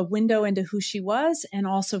both a window into who she was and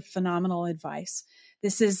also phenomenal advice.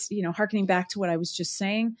 This is, hearkening back to what I was just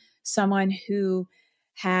saying, someone who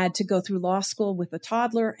had to go through law school with a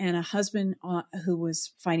toddler and a husband who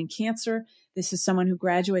was fighting cancer. This is someone who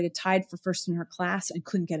graduated tied for first in her class and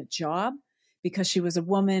couldn't get a job because she was a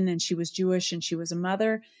woman and she was Jewish and she was a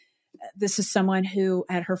mother. This is someone who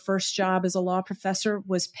at her first job as a law professor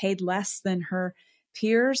was paid less than her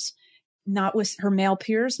peers, not with her male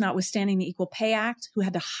peers, notwithstanding the Equal Pay Act, who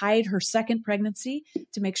had to hide her second pregnancy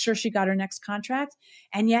to make sure she got her next contract.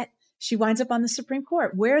 And yet she winds up on the Supreme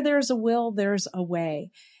Court. Where there's a will, there's a way.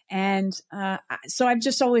 And so I've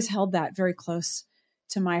just always held that very close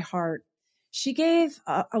to my heart. She gave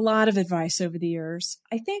a lot of advice over the years.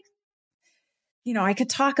 I think, I could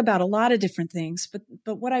talk about a lot of different things,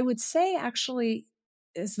 but what I would say actually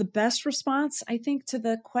is the best response, I think, to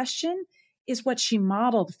the question is what she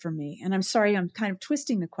modeled for me. And I'm sorry, I'm kind of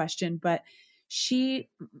twisting the question, but she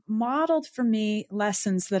modeled for me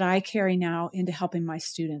lessons that I carry now into helping my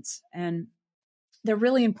students. And they're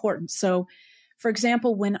really important. So, for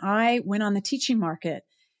example, when I went on the teaching market,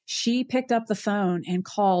 she picked up the phone and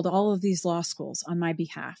called all of these law schools on my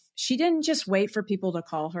behalf. She didn't just wait for people to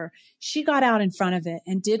call her. She got out in front of it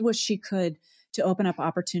and did what she could to open up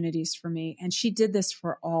opportunities for me. And she did this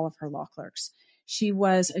for all of her law clerks. She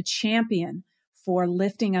was a champion for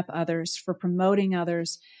lifting up others, for promoting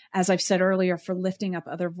others, as I've said earlier, for lifting up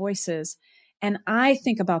other voices. And I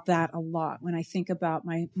think about that a lot when I think about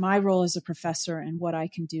my role as a professor and what I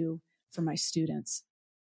can do for my students.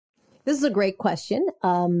 This is a great question.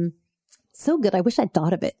 So good. I wish I'd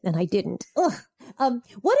thought of it, and I didn't. What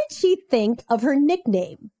did she think of her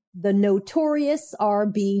nickname, the Notorious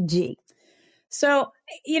RBG? So,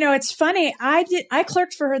 it's funny. I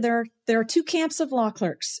clerked for her. There are two camps of law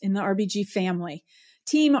clerks in the RBG family.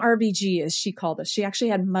 Team RBG, as she called us. She actually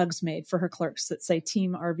had mugs made for her clerks that say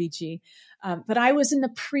Team RBG. But I was in the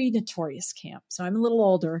pre-notorious camp, so I'm a little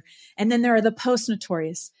older. And then there are the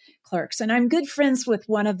post-notorious clerks. And I'm good friends with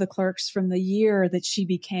one of the clerks from the year that she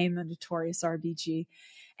became the notorious RBG.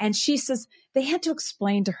 And she says they had to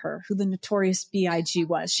explain to her who the notorious BIG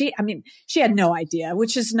was. She had no idea,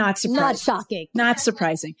 which is not surprising. Not shocking. Not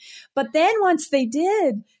surprising. But then once they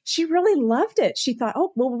did, she really loved it. She thought,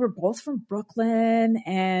 oh, well, we're both from Brooklyn.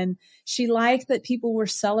 And she liked that people were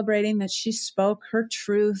celebrating that she spoke her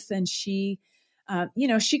truth. And she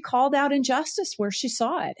called out injustice where she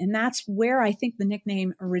saw it. And that's where I think the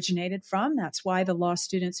nickname originated from. That's why the law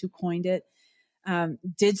students who coined it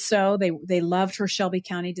did so. They loved her Shelby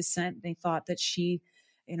County descent. They thought that she,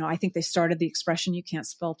 I think they started the expression, you can't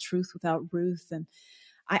spell truth without Ruth. And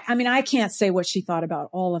I can't say what she thought about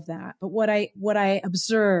all of that, but what I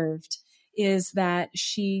observed is that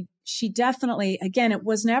she definitely, again, it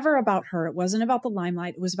was never about her. It wasn't about the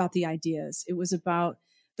limelight. It was about the ideas. It was about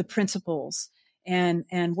the principles and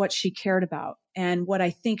what she cared about. And what I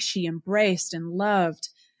think she embraced and loved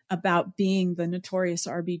about being the notorious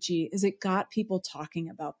RBG is it got people talking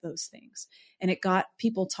about those things. And it got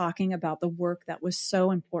people talking about the work that was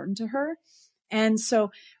so important to her. And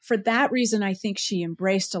so for that reason, I think she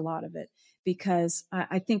embraced a lot of it, because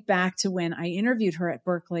I think back to when I interviewed her at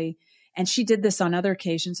Berkeley, and she did this on other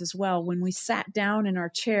occasions as well. When we sat down in our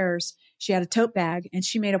chairs, she had a tote bag and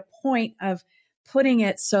she made a point of putting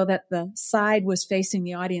it so that the side was facing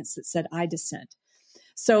the audience that said, I dissent.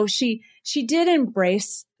 So she did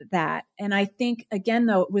embrace that. And I think, again,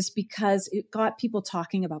 though, it was because it got people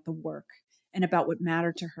talking about the work and about what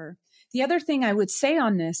mattered to her. The other thing I would say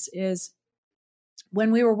on this is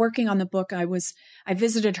when we were working on the book, I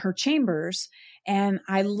visited her chambers and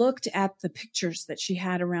I looked at the pictures that she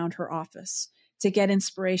had around her office to get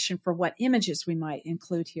inspiration for what images we might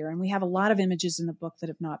include here. And we have a lot of images in the book that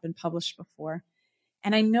have not been published before.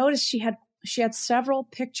 And I noticed she had several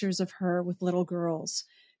pictures of her with little girls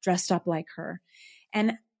dressed up like her.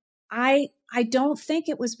 And I don't think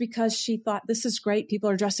it was because she thought, this is great, people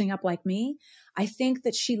are dressing up like me. I think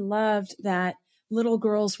that she loved that little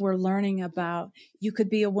girls were learning about, you could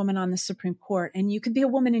be a woman on the Supreme Court, and you could be a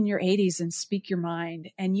woman in your 80s and speak your mind,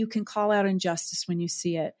 and you can call out injustice when you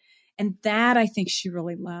see it. And that I think she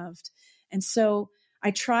really loved. And so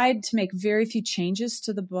I tried to make very few changes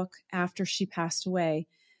to the book after she passed away.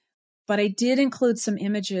 But I did include some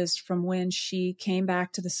images from when she came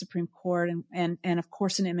back to the Supreme Court and of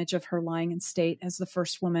course, an image of her lying in state as the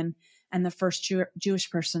first woman and the first Jewish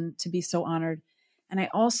person to be so honored. And I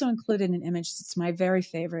also included an image that's my very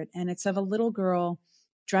favorite, and it's of a little girl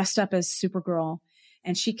dressed up as Supergirl.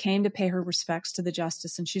 And she came to pay her respects to the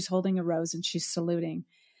justice, and she's holding a rose and she's saluting.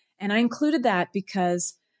 And I included that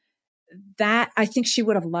because that, I think she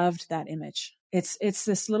would have loved that image. It's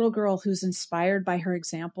this little girl who's inspired by her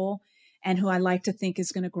example and who I like to think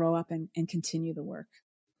is going to grow up and continue the work.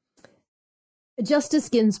 Justice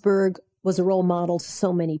Ginsburg was a role model to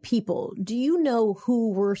so many people. Do you know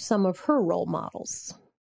who were some of her role models?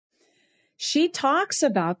 She talks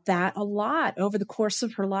about that a lot over the course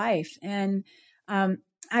of her life. And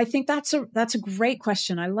I think that's a great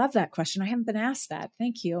question. I love that question. I haven't been asked that.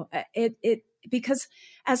 Thank you. Because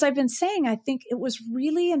as I've been saying, I think it was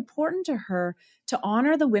really important to her to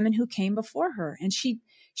honor the women who came before her. And she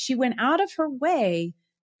went out of her way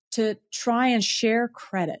to try and share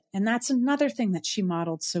credit. And that's another thing that she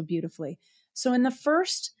modeled so beautifully. So in the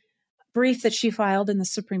first brief that she filed in the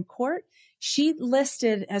Supreme Court, she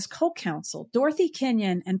listed as co-counsel Dorothy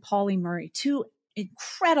Kenyon and Pauli Murray, two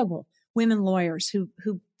incredible women lawyers who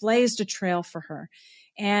blazed a trail for her.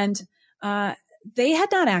 And they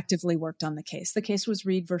had not actively worked on the case. The case was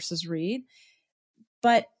Reed versus Reed.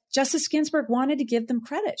 But Justice Ginsburg wanted to give them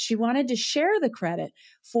credit. She wanted to share the credit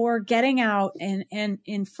for getting out and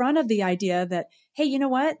in front of the idea that, hey, you know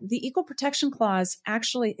what? The Equal Protection Clause,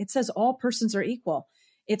 actually, it says all persons are equal.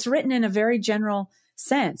 It's written in a very general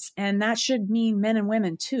sense, and that should mean men and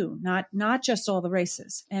women too, not just all the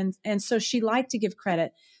races. And so she liked to give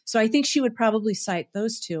credit. So I think she would probably cite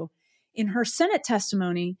those two. In her Senate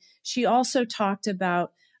testimony, she also talked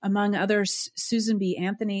about, among others, Susan B.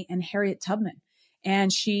 Anthony and Harriet Tubman.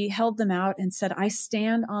 And she held them out and said, I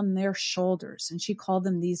stand on their shoulders. And she called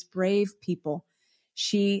them these brave people.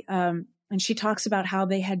 And she talks about how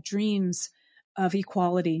they had dreams of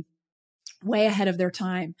equality way ahead of their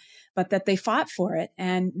time, but that they fought for it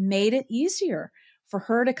and made it easier for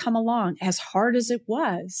her to come along. As hard as it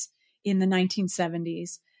was in the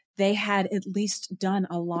 1970s, they had at least done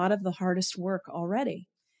a lot of the hardest work already.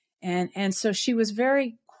 And so she was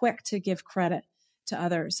very quick to give credit to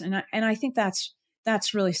others. And I think that's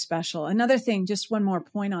really special. Another thing, just one more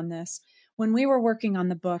point on this. When we were working on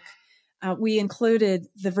the book, we included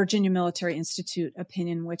the Virginia Military Institute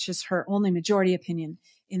opinion, which is her only majority opinion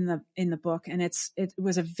in the book. And it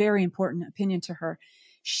was a very important opinion to her.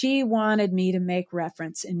 She wanted me to make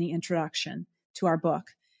reference in the introduction to our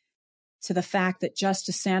book to the fact that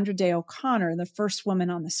Justice Sandra Day O'Connor, the first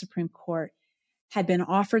woman on the Supreme Court, had been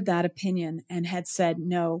offered that opinion and had said,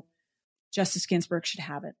 no, Justice Ginsburg should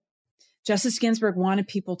have it. Justice Ginsburg wanted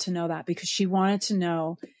people to know that because she wanted to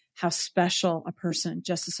know how special a person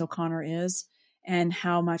Justice O'Connor is and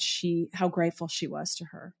how grateful she was to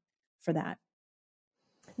her for that.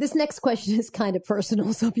 This next question is kind of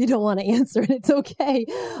personal, so if you don't want to answer it, it's okay.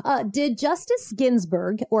 Did Justice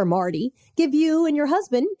Ginsburg or Marty give you and your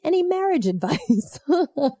husband any marriage advice?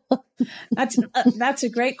 That's a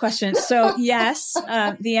great question. So yes,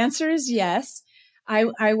 the answer is yes.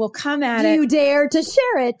 I will come at it. Do you dare to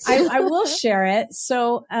share it? I will share it.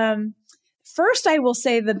 So first, I will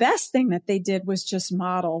say the best thing that they did was just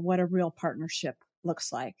model what a real partnership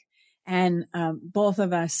looks like. And both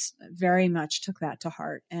of us very much took that to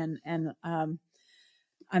heart. And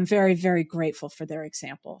I'm very, very grateful for their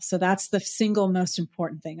example. So that's the single most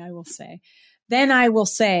important thing I will say. Then I will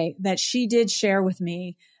say that she did share with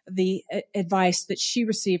me the advice that she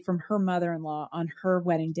received from her mother-in-law on her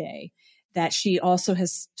wedding day, that she also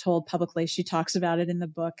has told publicly. She talks about it in the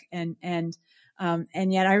book. And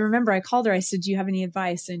yet I remember I called her, I said, do you have any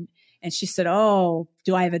advice? And she said, oh,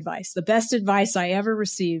 do I have advice? The best advice I ever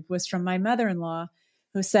received was from my mother-in-law,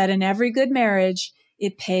 who said, in every good marriage,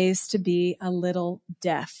 it pays to be a little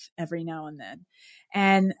deaf every now and then.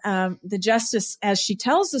 And the justice, as she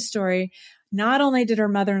tells the story, not only did her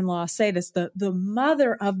mother-in-law say this, the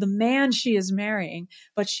mother of the man she is marrying,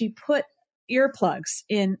 but she put earplugs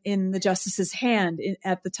in the justice's hand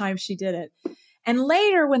at the time she did it. And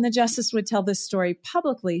later, when the justice would tell this story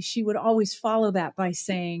publicly, she would always follow that by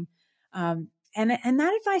saying, and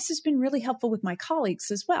that advice has been really helpful with my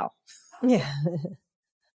colleagues as well. Yeah.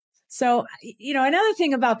 So, another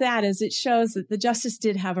thing about that is it shows that the justice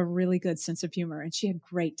did have a really good sense of humor, and she had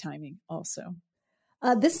great timing also.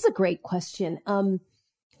 This is a great question.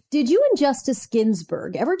 Did you and Justice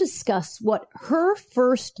Ginsburg ever discuss what her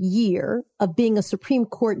first year of being a Supreme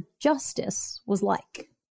Court justice was like?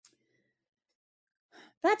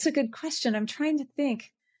 That's a good question. I'm trying to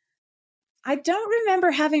think. I don't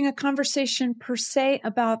remember having a conversation per se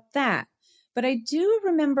about that, but I do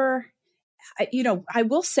remember, I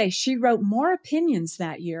will say she wrote more opinions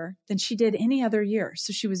that year than she did any other year.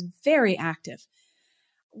 So she was very active.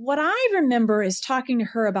 What I remember is talking to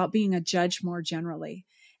her about being a judge more generally.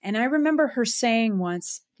 And I remember her saying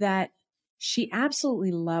once that she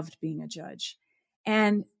absolutely loved being a judge.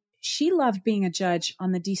 And she loved being a judge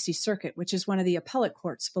on the DC Circuit, which is one of the appellate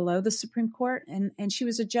courts below the Supreme Court. And she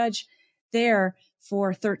was a judge there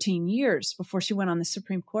for 13 years before she went on the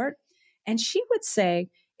Supreme Court. And she would say,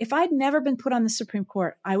 if I'd never been put on the Supreme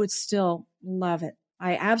Court, I would still love it.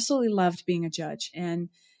 I absolutely loved being a judge. And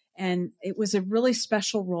it was a really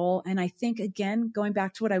special role. And I think, again, going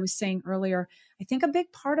back to what I was saying earlier, I think a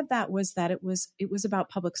big part of that was that it was about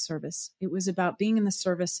public service. It was about being in the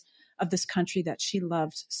service of this country that she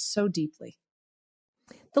loved so deeply.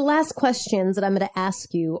 The last questions that I'm going to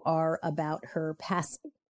ask you are about her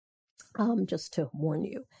passing, just to warn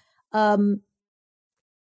you.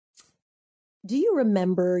 Do you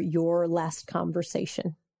remember your last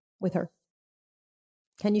conversation with her?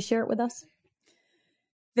 Can you share it with us?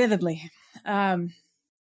 Vividly.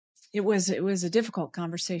 It was a difficult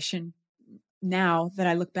conversation. Now that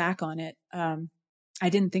I look back on it, I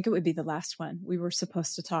didn't think it would be the last one. We were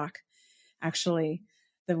supposed to talk actually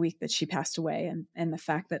the week that she passed away, and the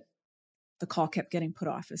fact that the call kept getting put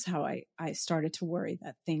off is how I started to worry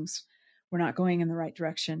that things were not going in the right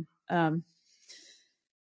direction.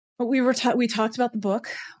 But we talked about the book.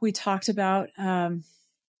 We talked about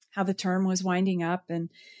how the term was winding up, and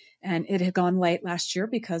it had gone late last year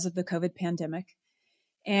because of the COVID pandemic.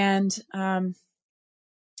 And I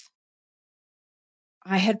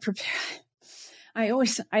had prepared. I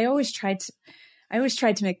always tried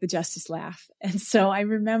to make the justice laugh. And so I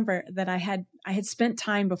remember that I had spent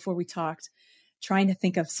time before we talked trying to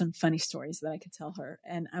think of some funny stories that I could tell her.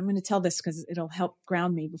 And I'm going to tell this because it'll help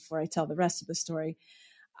ground me before I tell the rest of the story.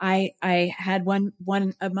 I had one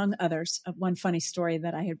among others, one funny story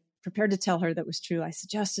that I had prepared to tell her that was true. I said,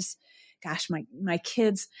 Justice, gosh, my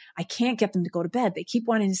kids, I can't get them to go to bed. They keep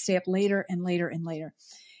wanting to stay up later and later and later.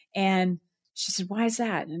 And she said, why is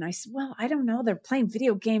that? And I said, well, I don't know. They're playing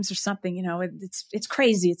video games or something. You know, it's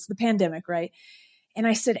crazy. It's the pandemic, right? And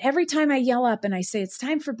I said, every time I yell up and I say, it's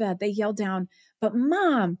time for bed, they yell down, but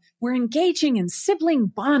Mom, we're engaging in sibling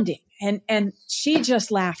bonding. And she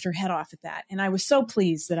just laughed her head off at that. And I was so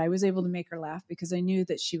pleased that I was able to make her laugh because I knew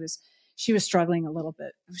that she was struggling a little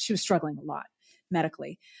bit. She was struggling a lot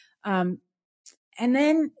medically. And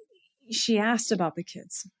then she asked about the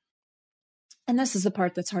kids. And this is the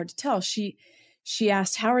part that's hard to tell. She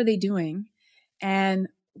asked, how are they doing? And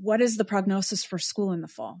what is the prognosis for school in the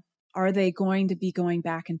fall? Are they going to be going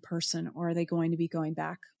back in person, or are they going to be going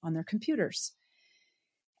back on their computers?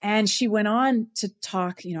 And she went on to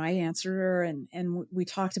talk, you know, I answered her and we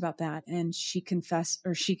talked about that. And she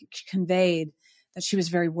conveyed that she was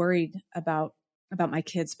very worried about my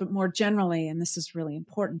kids, but more generally, and this is really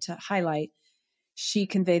important to highlight, she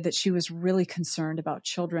conveyed that she was really concerned about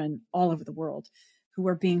children all over the world who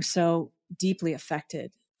were being so deeply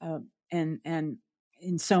affected and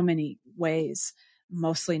in so many ways,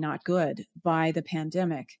 mostly not good, by the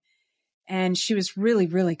pandemic. And she was really,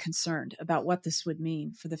 really concerned about what this would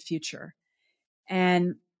mean for the future.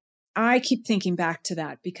 And I keep thinking back to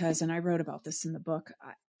that because, and I wrote about this in the book,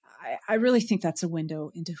 I really think that's a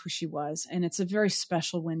window into who she was. And it's a very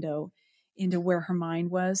special window into where her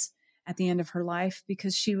mind was at the end of her life,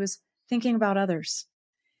 because she was thinking about others.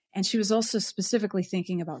 And she was also specifically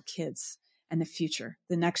thinking about kids and the future,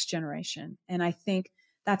 the next generation. And I think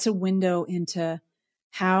that's a window into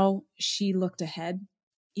how she looked ahead,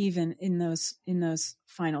 even in those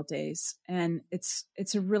final days. And it's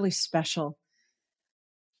a really special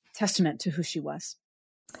testament to who she was.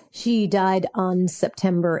 She died on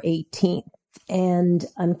September 18th. And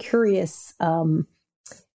I'm curious,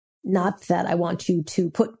 not that I want you to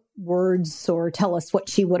put words or tell us what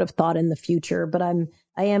she would have thought in the future, but I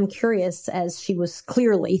am curious, as she was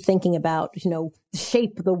clearly thinking about, you know, the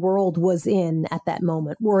shape the world was in at that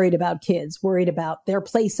moment, worried about kids, worried about their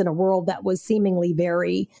place in a world that was seemingly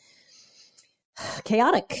very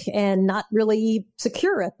chaotic and not really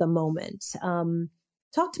secure at the moment.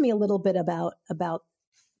 Talk to me a little bit about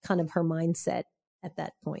kind of her mindset at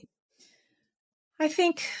that point. I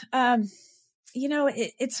think, you know,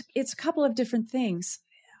 it's a couple of different things.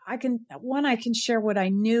 I can share what I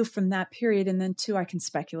knew from that period, and then two, I can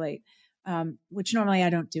speculate, which normally I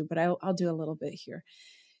don't do, but I'll do a little bit here.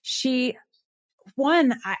 I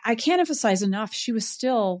can't emphasize enough, she was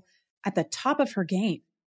still at the top of her game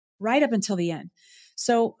right up until the end.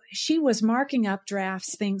 So she was marking up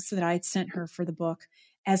drafts, things that I'd sent her for the book,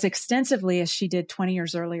 as extensively as she did 20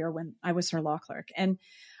 years earlier when I was her law clerk. And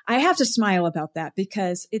I have to smile about that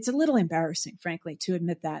because it's a little embarrassing, frankly, to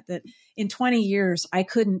admit that in 20 years, I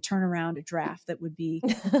couldn't turn around a draft that would be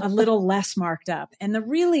a little less marked up. And the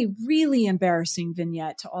really, really embarrassing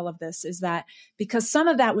vignette to all of this is that because some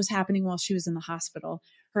of that was happening while she was in the hospital,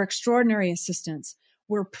 her extraordinary assistants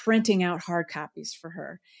were printing out hard copies for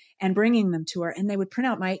her and bringing them to her. And they would print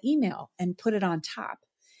out my email and put it on top.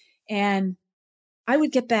 And I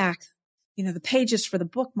would get back, you know, the pages for the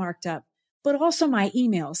book marked up, but also my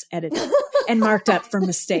emails edited and marked up for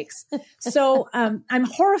mistakes. So I'm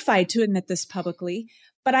horrified to admit this publicly,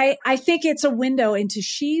 but I think it's a window into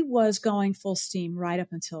she was going full steam right up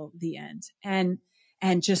until the end, and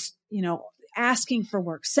just, you know, asking for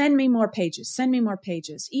work. Send me more pages,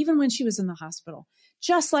 even when she was in the hospital,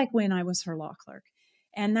 just like when I was her law clerk.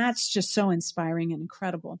 And that's just so inspiring and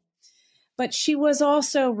incredible. But she was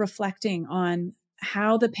also reflecting on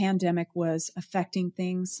how the pandemic was affecting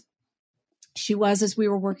things She was, as we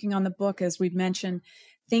were working on the book, as we've mentioned,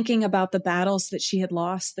 thinking about the battles that she had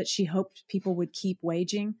lost, that she hoped people would keep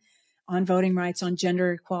waging on voting rights, on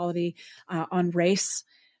gender equality, on race,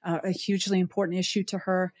 a hugely important issue to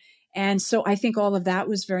her. And so I think all of that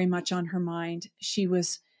was very much on her mind. She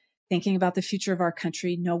was thinking about the future of our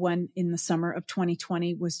country. No one in the summer of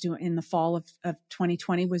 2020 was doing, in the fall of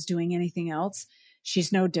 2020 was doing anything else.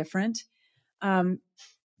 She's no different.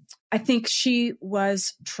 I think she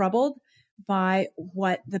was troubled by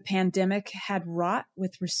what the pandemic had wrought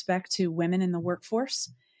with respect to women in the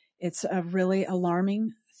workforce. It's a really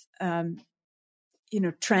alarming,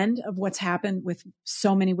 trend of what's happened with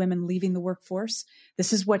so many women leaving the workforce.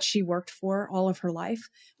 This is what she worked for all of her life,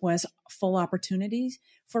 was full opportunities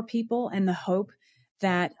for people and the hope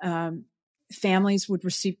that families would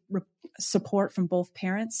receive support from both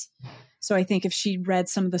parents. So I think if she read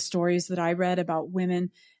some of the stories that I read about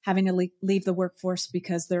women having to leave the workforce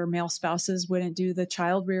because their male spouses wouldn't do the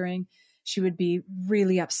child rearing, she would be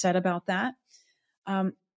really upset about that.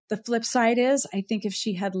 The flip side is, I think if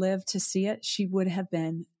she had lived to see it, she would have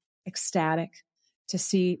been ecstatic to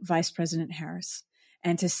see Vice President Harris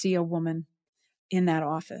and to see a woman in that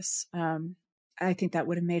office. I think that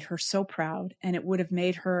would have made her so proud, and it would have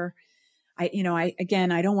made her, I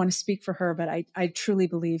don't want to speak for her, but I truly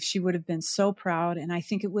believe she would have been so proud. And I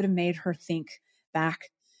think it would have made her think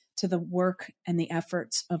back to the work and the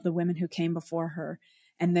efforts of the women who came before her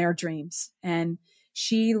and their dreams. And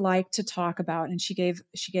she liked to talk about, and she gave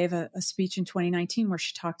a speech in 2019 where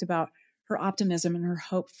she talked about her optimism and her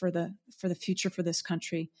hope for the future for this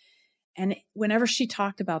country. And whenever she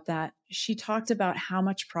talked about that, she talked about how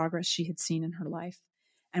much progress she had seen in her life.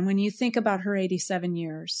 And when you think about her 87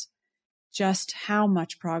 years, just how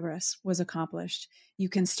much progress was accomplished, you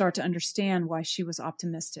can start to understand why she was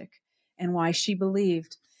optimistic and why she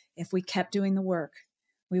believed if we kept doing the work,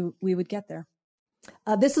 we would get there.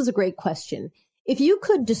 This is a great question. If you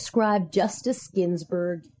could describe Justice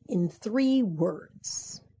Ginsburg in 3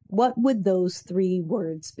 words, what would those 3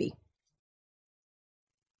 words be?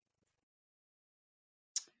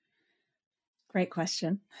 Great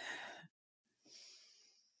question.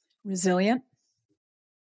 Resilient,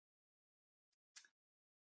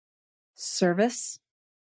 service,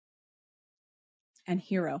 and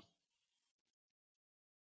hero.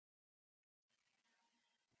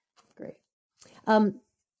 Great.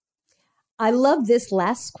 I love this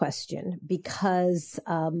last question because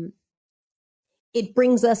it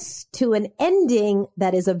brings us to an ending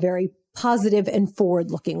that is a very positive and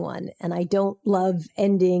forward-looking one. And I don't love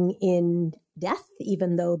ending in death,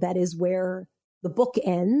 even though that is where the book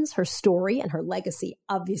ends. Her story and her legacy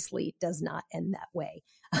obviously does not end that way.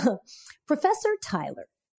 Professor Tyler,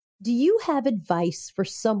 do you have advice for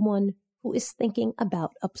someone who is thinking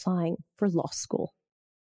about applying for law school?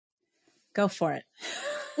 Go for it.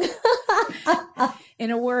 In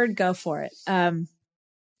a word, go for it.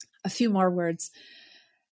 A few more words.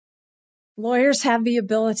 Lawyers have the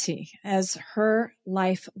ability, as her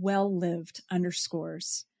life well lived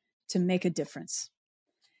underscores, to make a difference.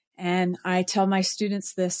 And I tell my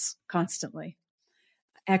students this constantly,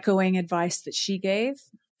 echoing advice that she gave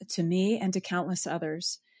to me and to countless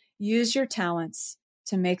others. Use your talents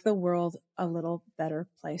to make the world a little better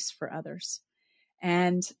place for others.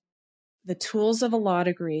 And the tools of a law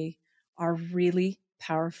degree are really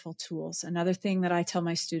powerful tools. Another thing that I tell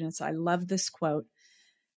my students, I love this quote.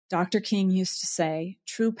 Dr. King used to say,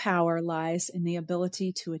 true power lies in the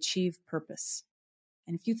ability to achieve purpose.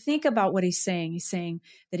 And if you think about what he's saying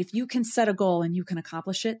that if you can set a goal and you can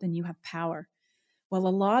accomplish it, then you have power. Well, a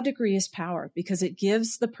law degree is power because it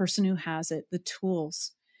gives the person who has it the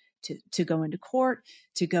tools to go into court,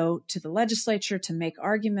 to go to the legislature, to make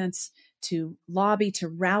arguments, to lobby, to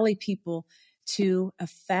rally people, to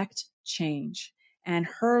affect change. And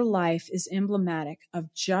her life is emblematic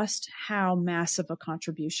of just how massive a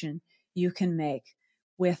contribution you can make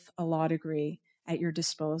with a law degree at your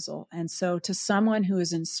disposal. And so to someone who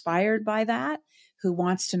is inspired by that, who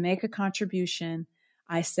wants to make a contribution,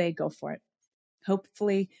 I say, go for it.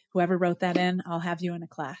 Hopefully, whoever wrote that in, I'll have you in a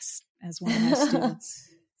class as one of my students.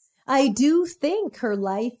 I do think her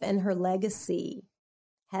life and her legacy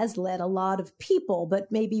has led a lot of people,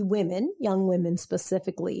 but maybe women, young women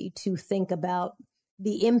specifically, to think about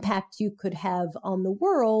the impact you could have on the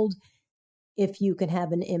world if you can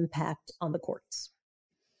have an impact on the courts.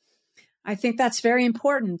 I think that's very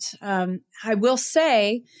important. I will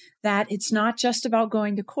say that it's not just about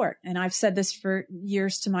going to court. And I've said this for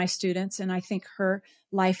years to my students, and I think her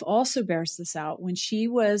life also bears this out. When she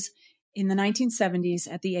was in the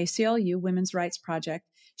 1970s at the ACLU Women's Rights Project,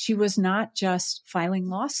 she was not just filing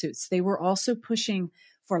lawsuits. They were also pushing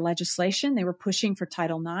for legislation. They were pushing for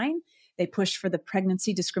Title IX. They pushed for the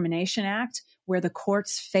Pregnancy Discrimination Act, where the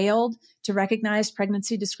courts failed to recognize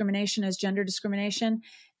pregnancy discrimination as gender discrimination.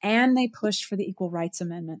 And they pushed for the Equal Rights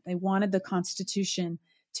Amendment. They wanted the Constitution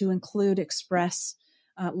to include express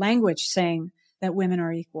language saying that women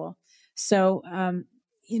are equal. So,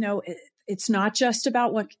 it's not just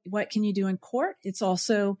about what can you do in court. It's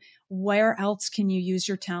also where else can you use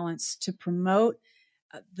your talents to promote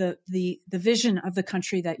the vision of the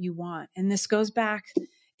country that you want. And this goes back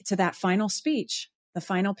to that final speech, the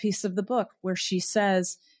final piece of the book, where she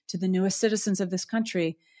says to the newest citizens of this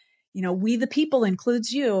country, we the people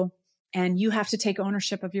includes you, and you have to take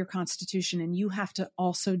ownership of your Constitution, and you have to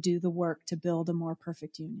also do the work to build a more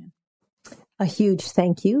perfect union. A huge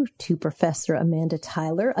thank you to Professor Amanda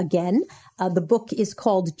Tyler. Again, the book is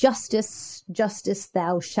called Justice, Justice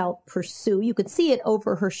Thou Shalt Pursue. You can see it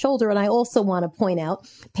over her shoulder. And I also want to point out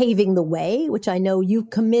Paving the Way, which I know you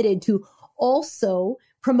committed to also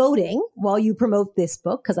promoting while you promote this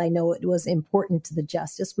book, because I know it was important to the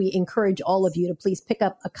justice. We encourage all of you to please pick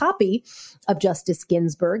up a copy of Justice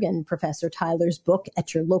Ginsburg and Professor Tyler's book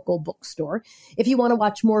at your local bookstore. If you want to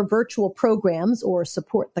watch more virtual programs or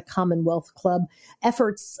support the Commonwealth Club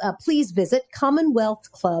efforts, please visit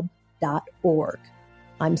commonwealthclub.org.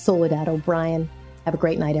 I'm Soledad O'Brien. Have a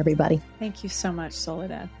great night, everybody. Thank you so much,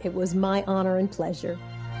 Soledad. It was my honor and pleasure.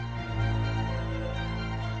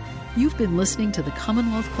 You've been listening to the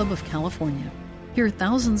Commonwealth Club of California. Hear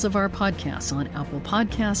thousands of our podcasts on Apple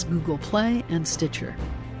Podcasts, Google Play, and Stitcher.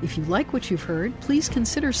 If you like what you've heard, please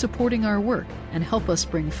consider supporting our work and help us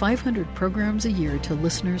bring 500 programs a year to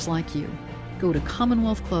listeners like you. Go to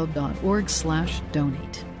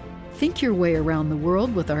commonwealthclub.org/donate. Think your way around the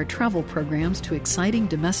world with our travel programs to exciting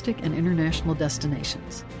domestic and international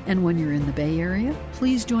destinations. And when you're in the Bay Area,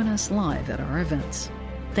 please join us live at our events.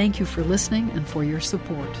 Thank you for listening and for your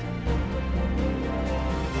support.